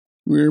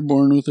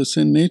with a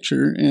sin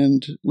nature,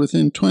 and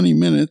within 20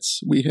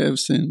 minutes we have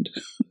sinned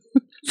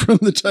from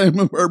the time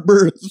of our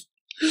birth.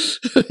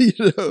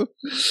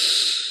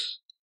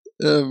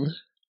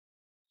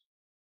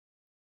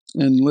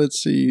 And let's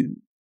see,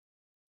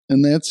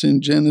 and that's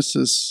in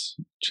Genesis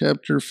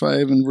chapter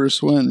 5 and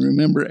verse 1.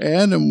 Remember,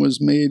 Adam was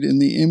made in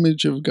the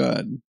image of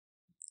God.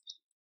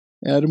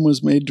 Adam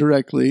was made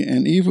directly,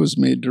 and Eve was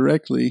made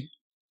directly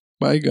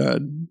by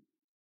God.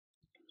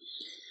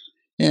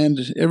 And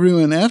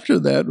everyone after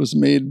that was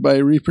made by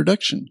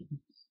reproduction,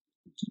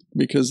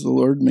 because the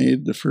Lord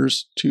made the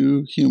first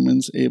 2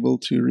 humans able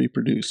to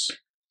reproduce.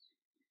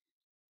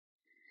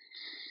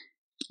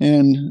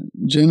 And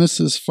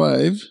Genesis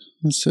 5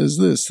 says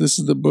this is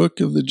the book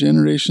of the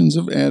generations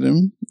of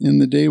Adam. In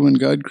the day when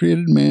God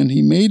created man,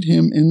 he made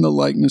him in the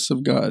likeness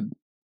of God.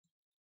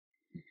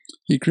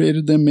 He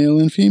created them male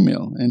and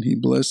female, and he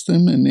blessed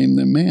them and named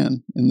them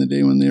man in the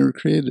day when they were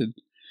created.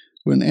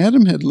 When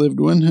Adam had lived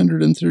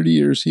 130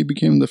 years, he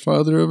became the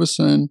father of a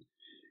son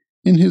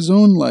in his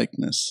own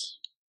likeness,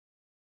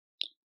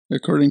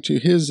 according to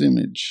his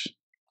image,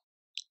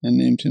 and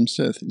named him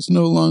Seth. He's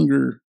no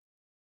longer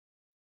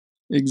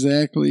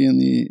exactly in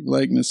the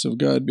likeness of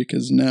God,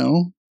 because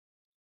now,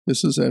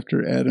 this is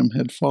after Adam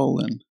had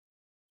fallen.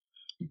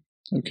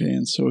 Okay,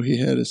 and so he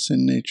had a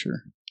sin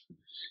nature.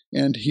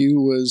 And he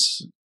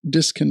was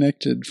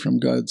disconnected from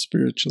God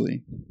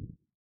spiritually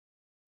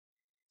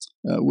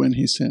when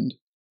he sinned.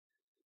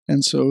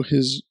 And so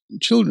his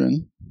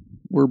children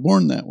were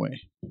born that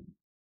way,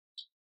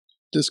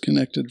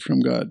 disconnected from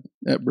God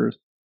at birth.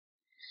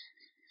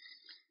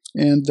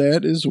 And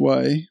that is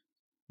why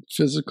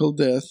physical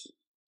death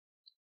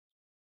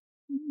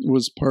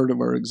was part of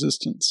our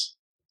existence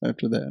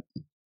after that,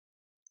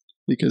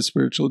 because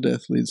spiritual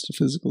death leads to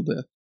physical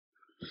death.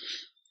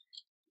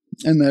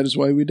 And that is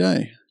why we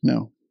die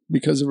now,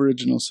 because of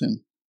original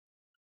sin.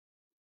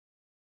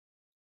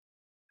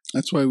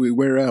 That's why we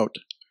wear out.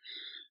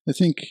 I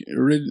think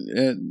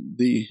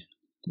the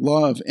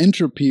law of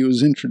entropy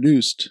was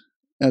introduced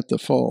at the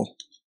fall.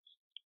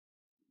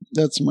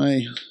 That's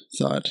my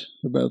thought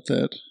about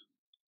that.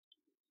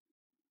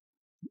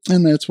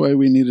 And that's why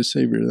we need a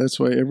Savior. That's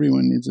why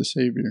everyone needs a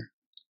Savior.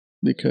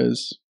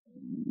 Because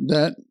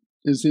that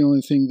is the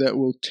only thing that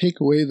will take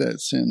away that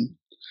sin.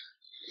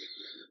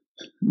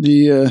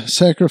 The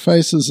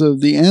sacrifices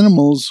of the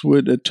animals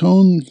would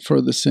atone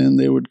for the sin.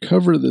 They would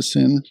cover the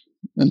sin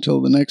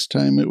until the next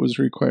time it was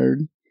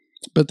required.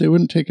 But they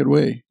wouldn't take it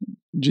away.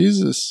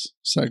 Jesus'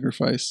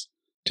 sacrifice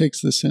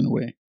takes the sin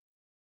away.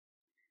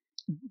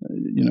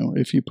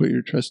 If you put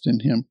your trust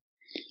in him.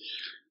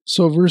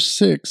 So verse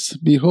 6,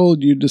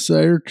 behold, you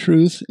desire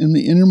truth in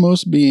the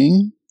innermost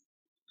being,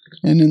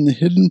 and in the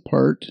hidden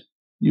part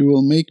you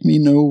will make me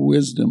know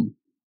wisdom.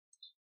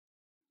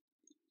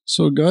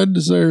 So God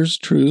desires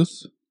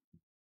truth.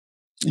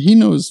 He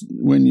knows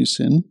when you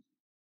sin,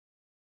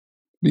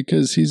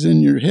 because he's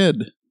in your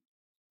head.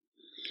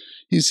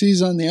 He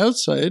sees on the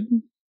outside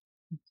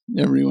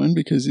everyone,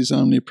 because he's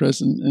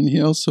omnipresent, and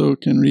he also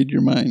can read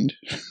your mind.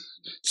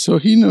 So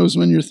he knows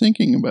when you're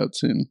thinking about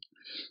sin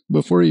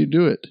before you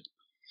do it.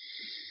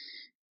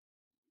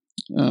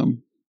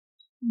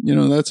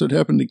 That's what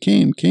happened to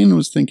Cain. Cain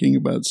was thinking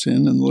about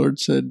sin, and the Lord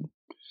said,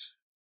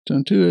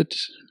 don't do it.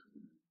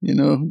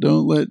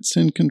 Don't let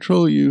sin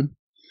control you.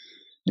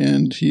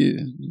 And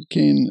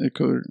Cain, of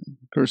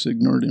course,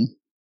 ignored him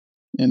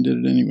and did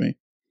it anyway.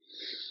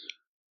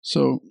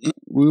 So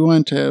we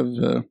want to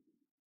have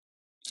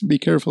be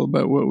careful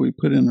about what we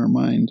put in our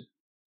mind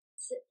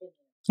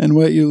and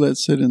what you let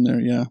sit in there,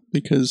 yeah,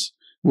 because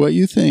what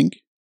you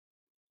think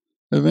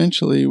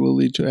eventually will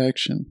lead to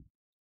action.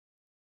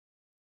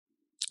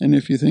 And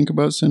if you think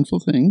about sinful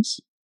things,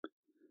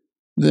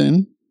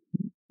 then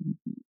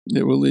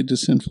it will lead to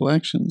sinful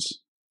actions.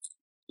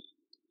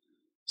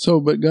 So,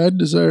 but God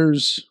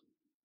desires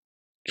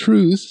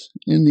truth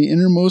in the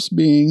innermost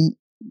being.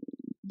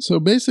 So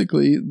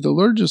basically, the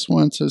Lord just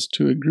wants us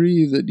to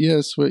agree that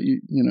yes,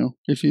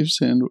 if you've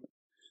sinned,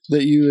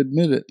 that you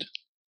admit it.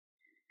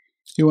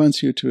 He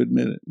wants you to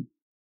admit it,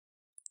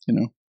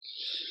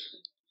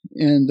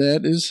 And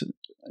that is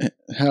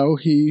how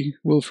he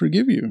will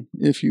forgive you.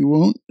 If you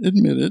won't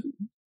admit it,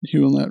 he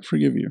will not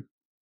forgive you.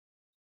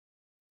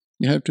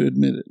 You have to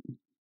admit it.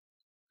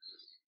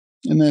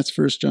 And that's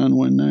 1 John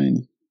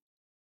 1:9.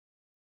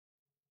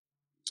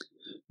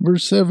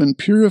 Verse 7,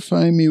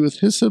 purify me with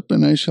hyssop,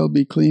 and I shall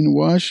be clean.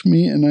 Wash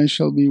me, and I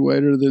shall be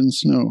whiter than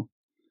snow.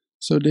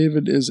 So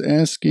David is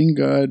asking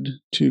God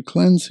to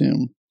cleanse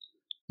him.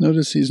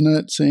 Notice he's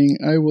not saying,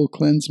 I will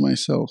cleanse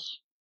myself.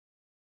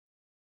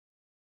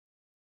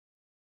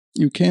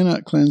 You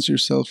cannot cleanse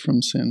yourself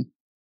from sin.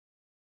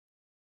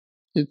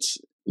 It's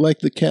like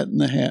the Cat in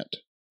the Hat.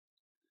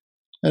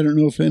 I don't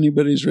know if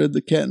anybody's read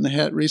The Cat in the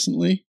Hat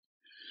recently.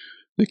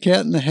 The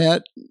Cat in the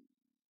Hat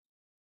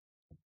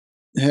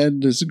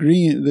had this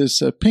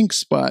pink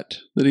spot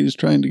that he was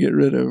trying to get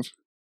rid of,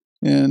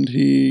 and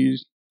he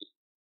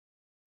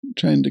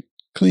trying to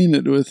clean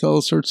it with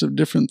all sorts of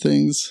different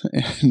things,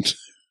 and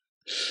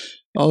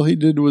all he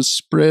did was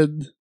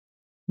spread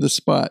the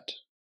spot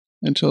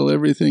until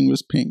everything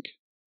was pink.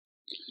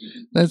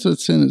 That's what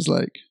sin is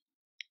like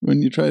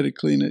when you try to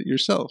clean it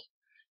yourself.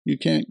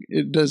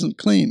 It doesn't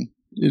clean.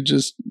 It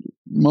just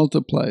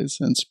multiplies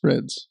and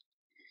spreads.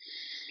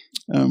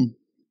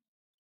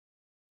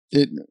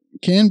 It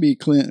can be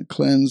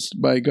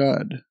cleansed by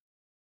God.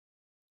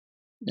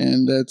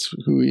 And that's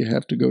who we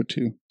have to go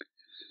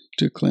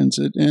to cleanse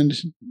it. And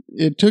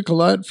it took a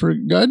lot for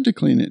God to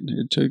clean it.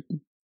 It took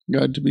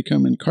God to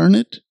become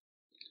incarnate.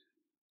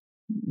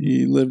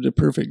 He lived a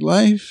perfect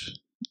life.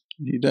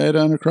 He died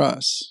on a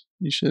cross.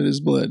 He shed his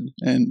blood.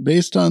 And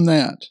based on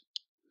that,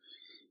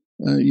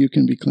 you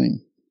can be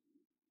clean.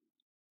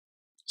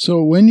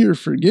 So when you're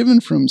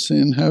forgiven from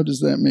sin, how does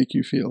that make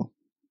you feel?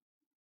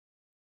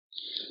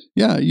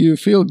 Yeah, you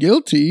feel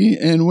guilty,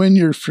 and when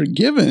you're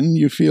forgiven,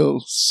 you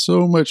feel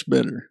so much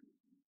better.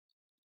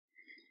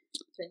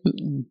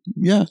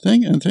 Yeah,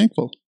 and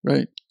thankful,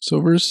 right?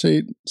 So verse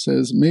 8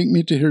 says, make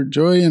me to hear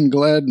joy and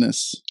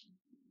gladness.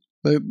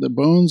 Let the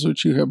bones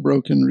which you have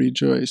broken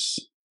rejoice.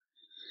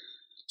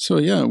 So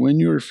yeah, when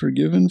you are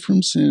forgiven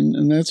from sin,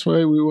 and that's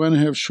why we want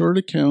to have short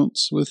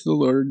accounts with the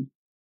Lord.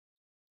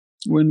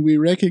 When we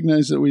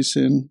recognize that we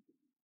sin,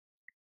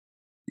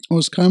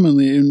 most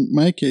commonly, in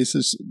my case,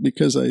 is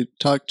because I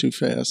talk too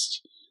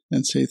fast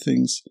and say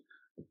things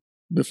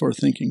before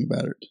thinking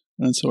about it.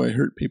 And so I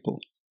hurt people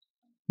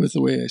with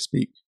the way I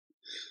speak.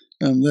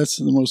 That's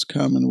the most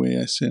common way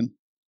I sin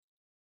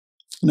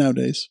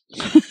nowadays.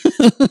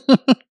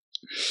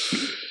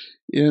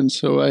 And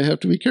so I have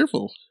to be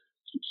careful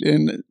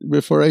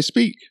before I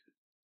speak,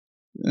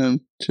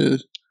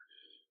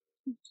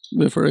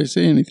 before I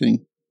say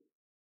anything.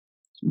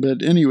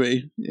 But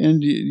anyway,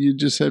 and you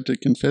just have to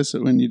confess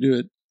it when you do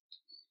it.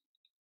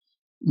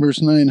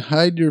 Verse 9,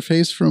 hide your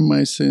face from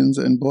my sins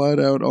and blot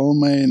out all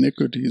my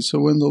iniquities. So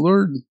when the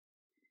Lord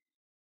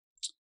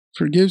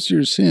forgives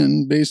your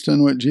sin based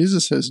on what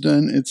Jesus has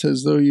done, it's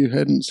as though you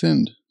hadn't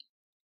sinned.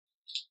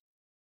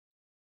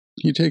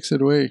 He takes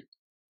it away,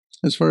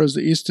 as far as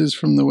the east is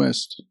from the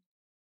west.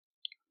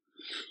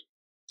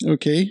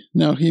 Okay,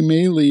 now he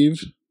may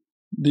leave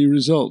the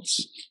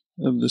results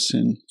of the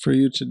sin for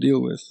you to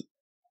deal with.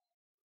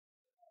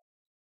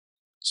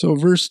 So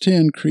verse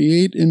 10,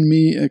 create in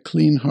me a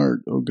clean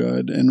heart, O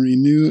God, and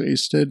renew a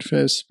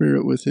steadfast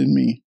spirit within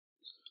me.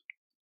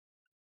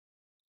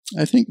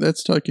 I think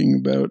that's talking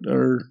about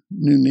our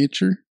new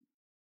nature.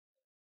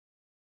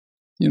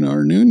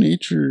 Our new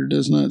nature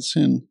does not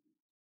sin.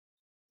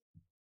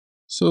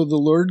 So the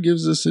Lord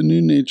gives us a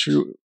new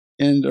nature,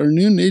 and our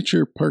new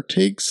nature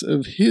partakes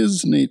of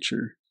his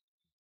nature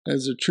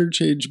as a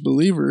church-age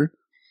believer,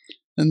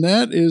 and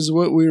that is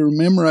what we were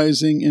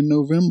memorizing in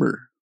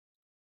November.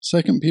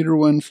 2 Peter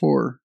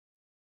 1:4.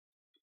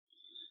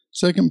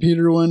 2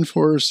 Peter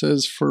 1:4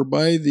 says, for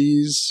by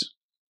these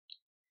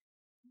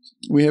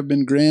we have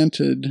been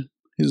granted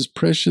his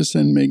precious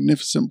and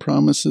magnificent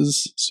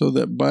promises, so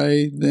that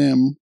by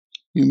them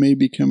you may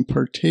become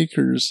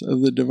partakers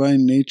of the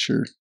divine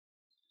nature,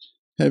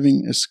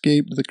 having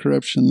escaped the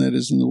corruption that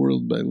is in the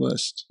world by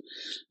lust.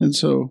 And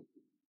so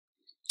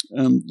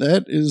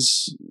that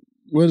is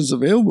what is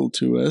available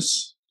to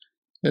us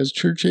as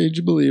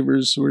church-age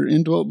believers. We're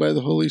indwelt by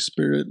the Holy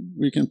Spirit.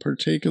 We can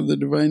partake of the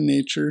divine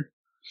nature.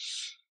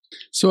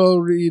 So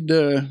I'll read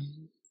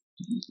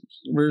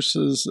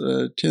verses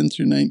 10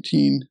 through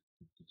 19.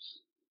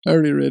 I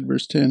already read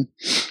verse 10.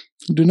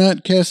 Do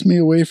not cast me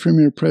away from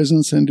your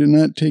presence, and do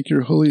not take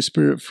your Holy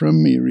Spirit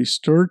from me.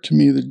 Restore to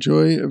me the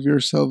joy of your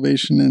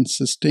salvation, and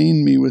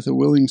sustain me with a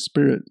willing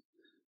spirit.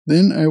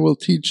 Then I will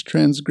teach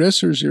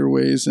transgressors your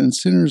ways, and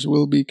sinners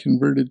will be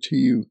converted to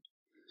you.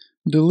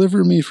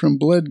 Deliver me from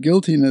blood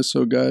guiltiness,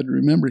 O God.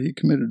 Remember, he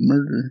committed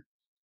murder.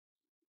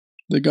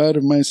 The God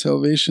of my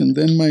salvation,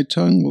 then my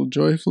tongue will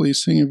joyfully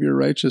sing of your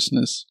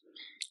righteousness.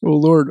 O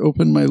Lord,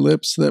 open my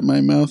lips, that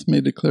my mouth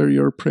may declare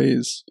your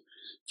praise.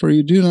 For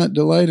you do not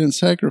delight in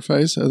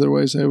sacrifice,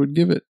 otherwise I would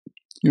give it.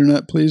 You are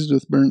not pleased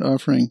with burnt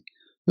offering.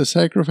 The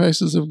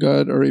sacrifices of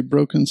God are a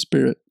broken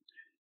spirit.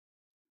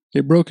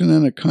 A broken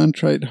and a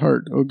contrite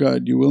heart, O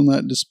God, you will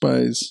not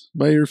despise.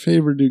 By your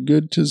favor do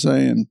good to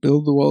Zion,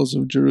 build the walls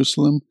of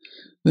Jerusalem.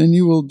 Then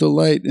you will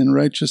delight in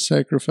righteous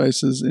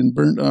sacrifices, in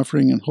burnt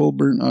offering and whole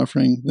burnt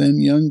offering. Then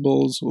young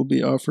bulls will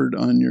be offered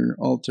on your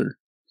altar.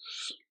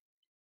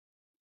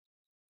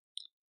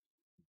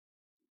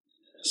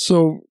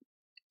 So,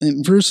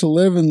 in verse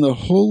 11, the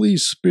Holy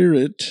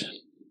Spirit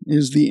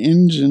is the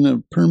engine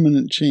of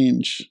permanent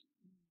change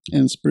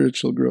and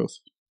spiritual growth.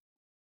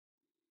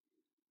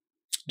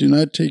 Do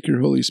not take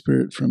your Holy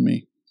Spirit from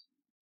me.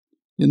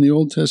 In the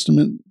Old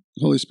Testament,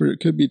 the Holy Spirit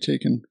could be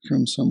taken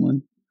from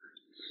someone.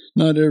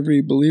 Not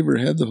every believer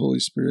had the Holy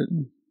Spirit,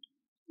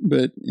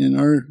 but in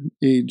our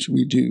age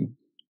we do.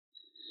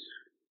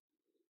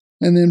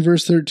 And then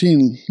verse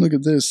 13, look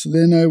at this.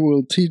 Then I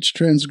will teach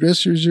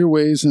transgressors your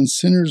ways, and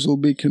sinners will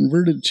be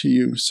converted to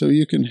you, so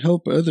you can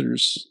help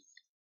others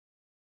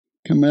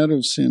come out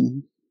of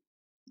sin.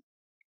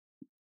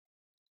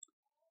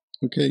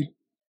 Okay.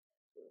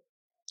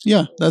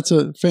 Yeah, that's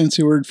a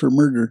fancy word for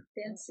murder.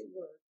 Fancy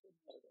word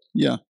for murder.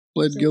 Yeah,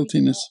 blood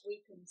guiltiness.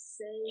 We can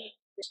say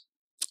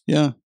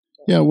Yeah.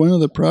 Yeah, one of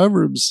the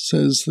Proverbs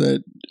says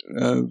that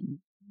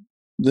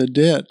the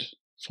debt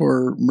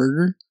for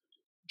murder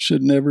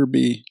should never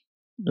be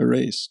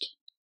erased.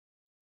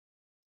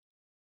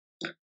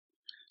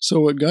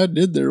 So what God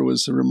did there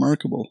was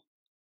remarkable,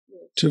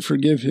 to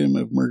forgive him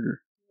of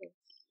murder.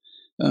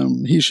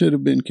 He should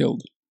have been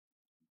killed,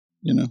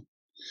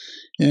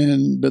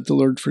 but the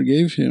Lord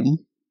forgave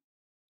him,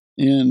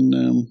 and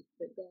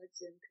but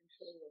God's in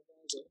control of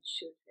all the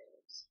should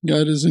heads.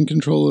 God is in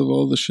control of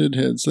all the should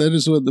heads. That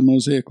is what the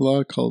Mosaic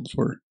Law called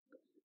for.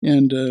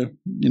 And,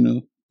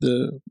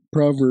 the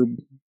proverb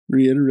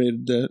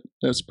reiterated that.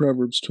 That's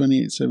Proverbs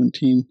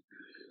 28:17.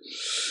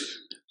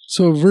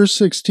 So verse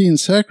 16,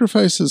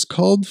 sacrifice is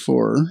called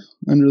for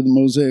under the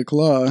Mosaic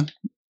Law,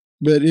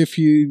 but if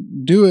you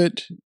do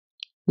it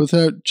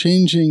without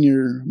changing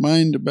your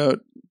mind about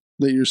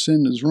that your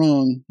sin is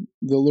wrong,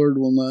 the Lord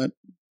will not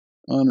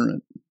honor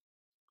it.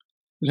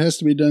 It has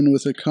to be done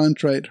with a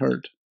contrite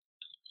heart.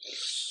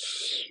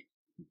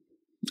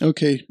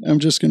 Okay, I'm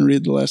just going to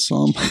read the last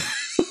psalm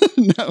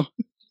now.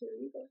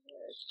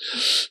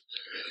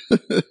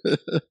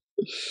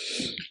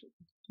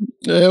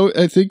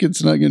 I think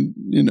it's not going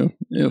to,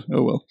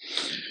 oh well.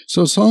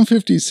 So Psalm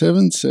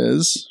 57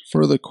 says,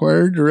 for the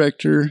choir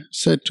director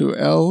set to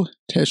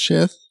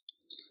Al-Tesheth,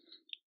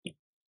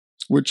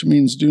 which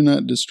means do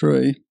not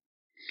destroy,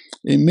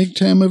 a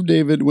miktam of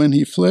David when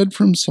he fled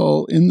from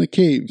Saul in the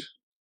cave.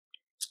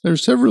 There are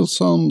several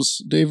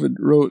psalms David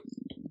wrote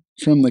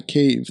from the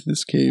cave,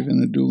 this cave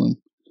in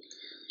Adullam.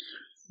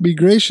 Be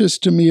gracious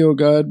to me, O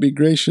God, be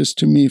gracious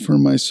to me, for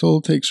my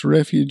soul takes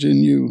refuge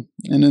in you,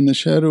 and in the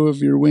shadow of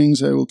your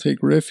wings I will take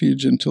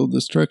refuge until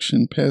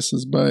destruction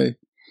passes by.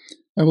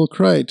 I will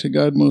cry to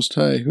God Most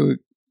High,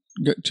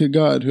 to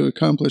God who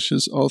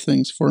accomplishes all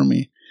things for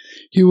me.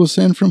 He will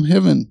send from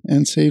heaven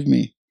and save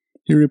me.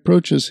 He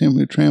reproaches him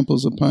who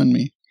tramples upon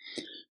me.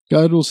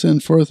 God will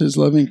send forth his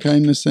loving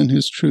kindness and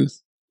his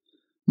truth.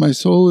 My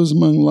soul is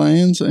among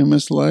lions, I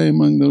must lie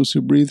among those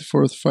who breathe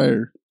forth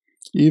fire,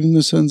 even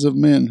the sons of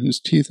men, whose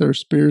teeth are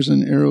spears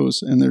and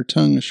arrows, and their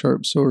tongue a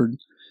sharp sword.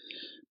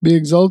 Be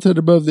exalted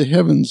above the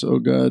heavens, O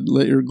God,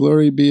 let your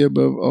glory be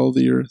above all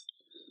the earth.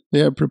 They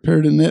have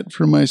prepared a net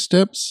for my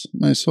steps,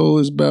 my soul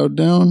is bowed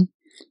down.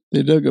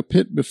 They dug a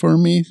pit before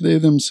me, they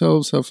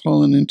themselves have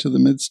fallen into the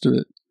midst of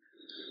it.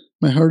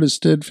 My heart is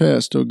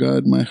steadfast, O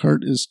God, my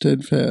heart is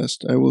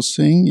steadfast. I will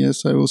sing,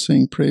 yes, I will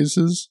sing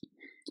praises.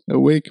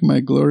 Awake, my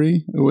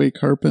glory, awake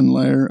harp and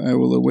lyre, I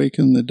will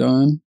awaken the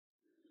dawn.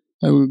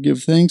 I will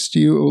give thanks to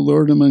you, O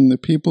Lord, among the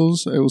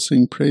peoples. I will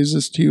sing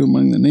praises to you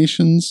among the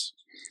nations.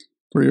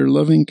 For your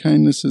loving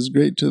kindness is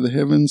great to the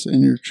heavens,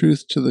 and your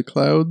truth to the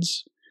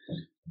clouds.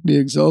 Be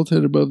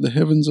exalted above the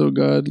heavens, O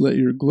God. Let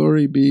your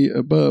glory be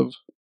above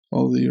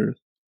all the earth.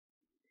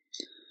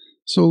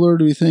 So,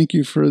 Lord, we thank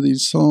you for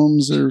these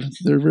psalms.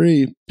 They're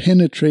very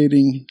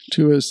penetrating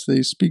to us.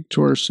 They speak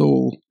to our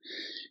soul,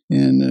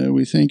 and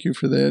we thank you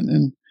for that.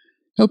 And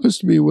help us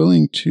to be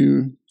willing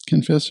to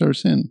confess our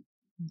sin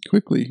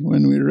quickly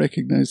when we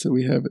recognize that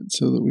we have it,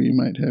 so that we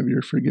might have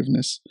your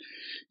forgiveness.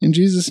 In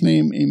Jesus'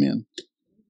 name, amen.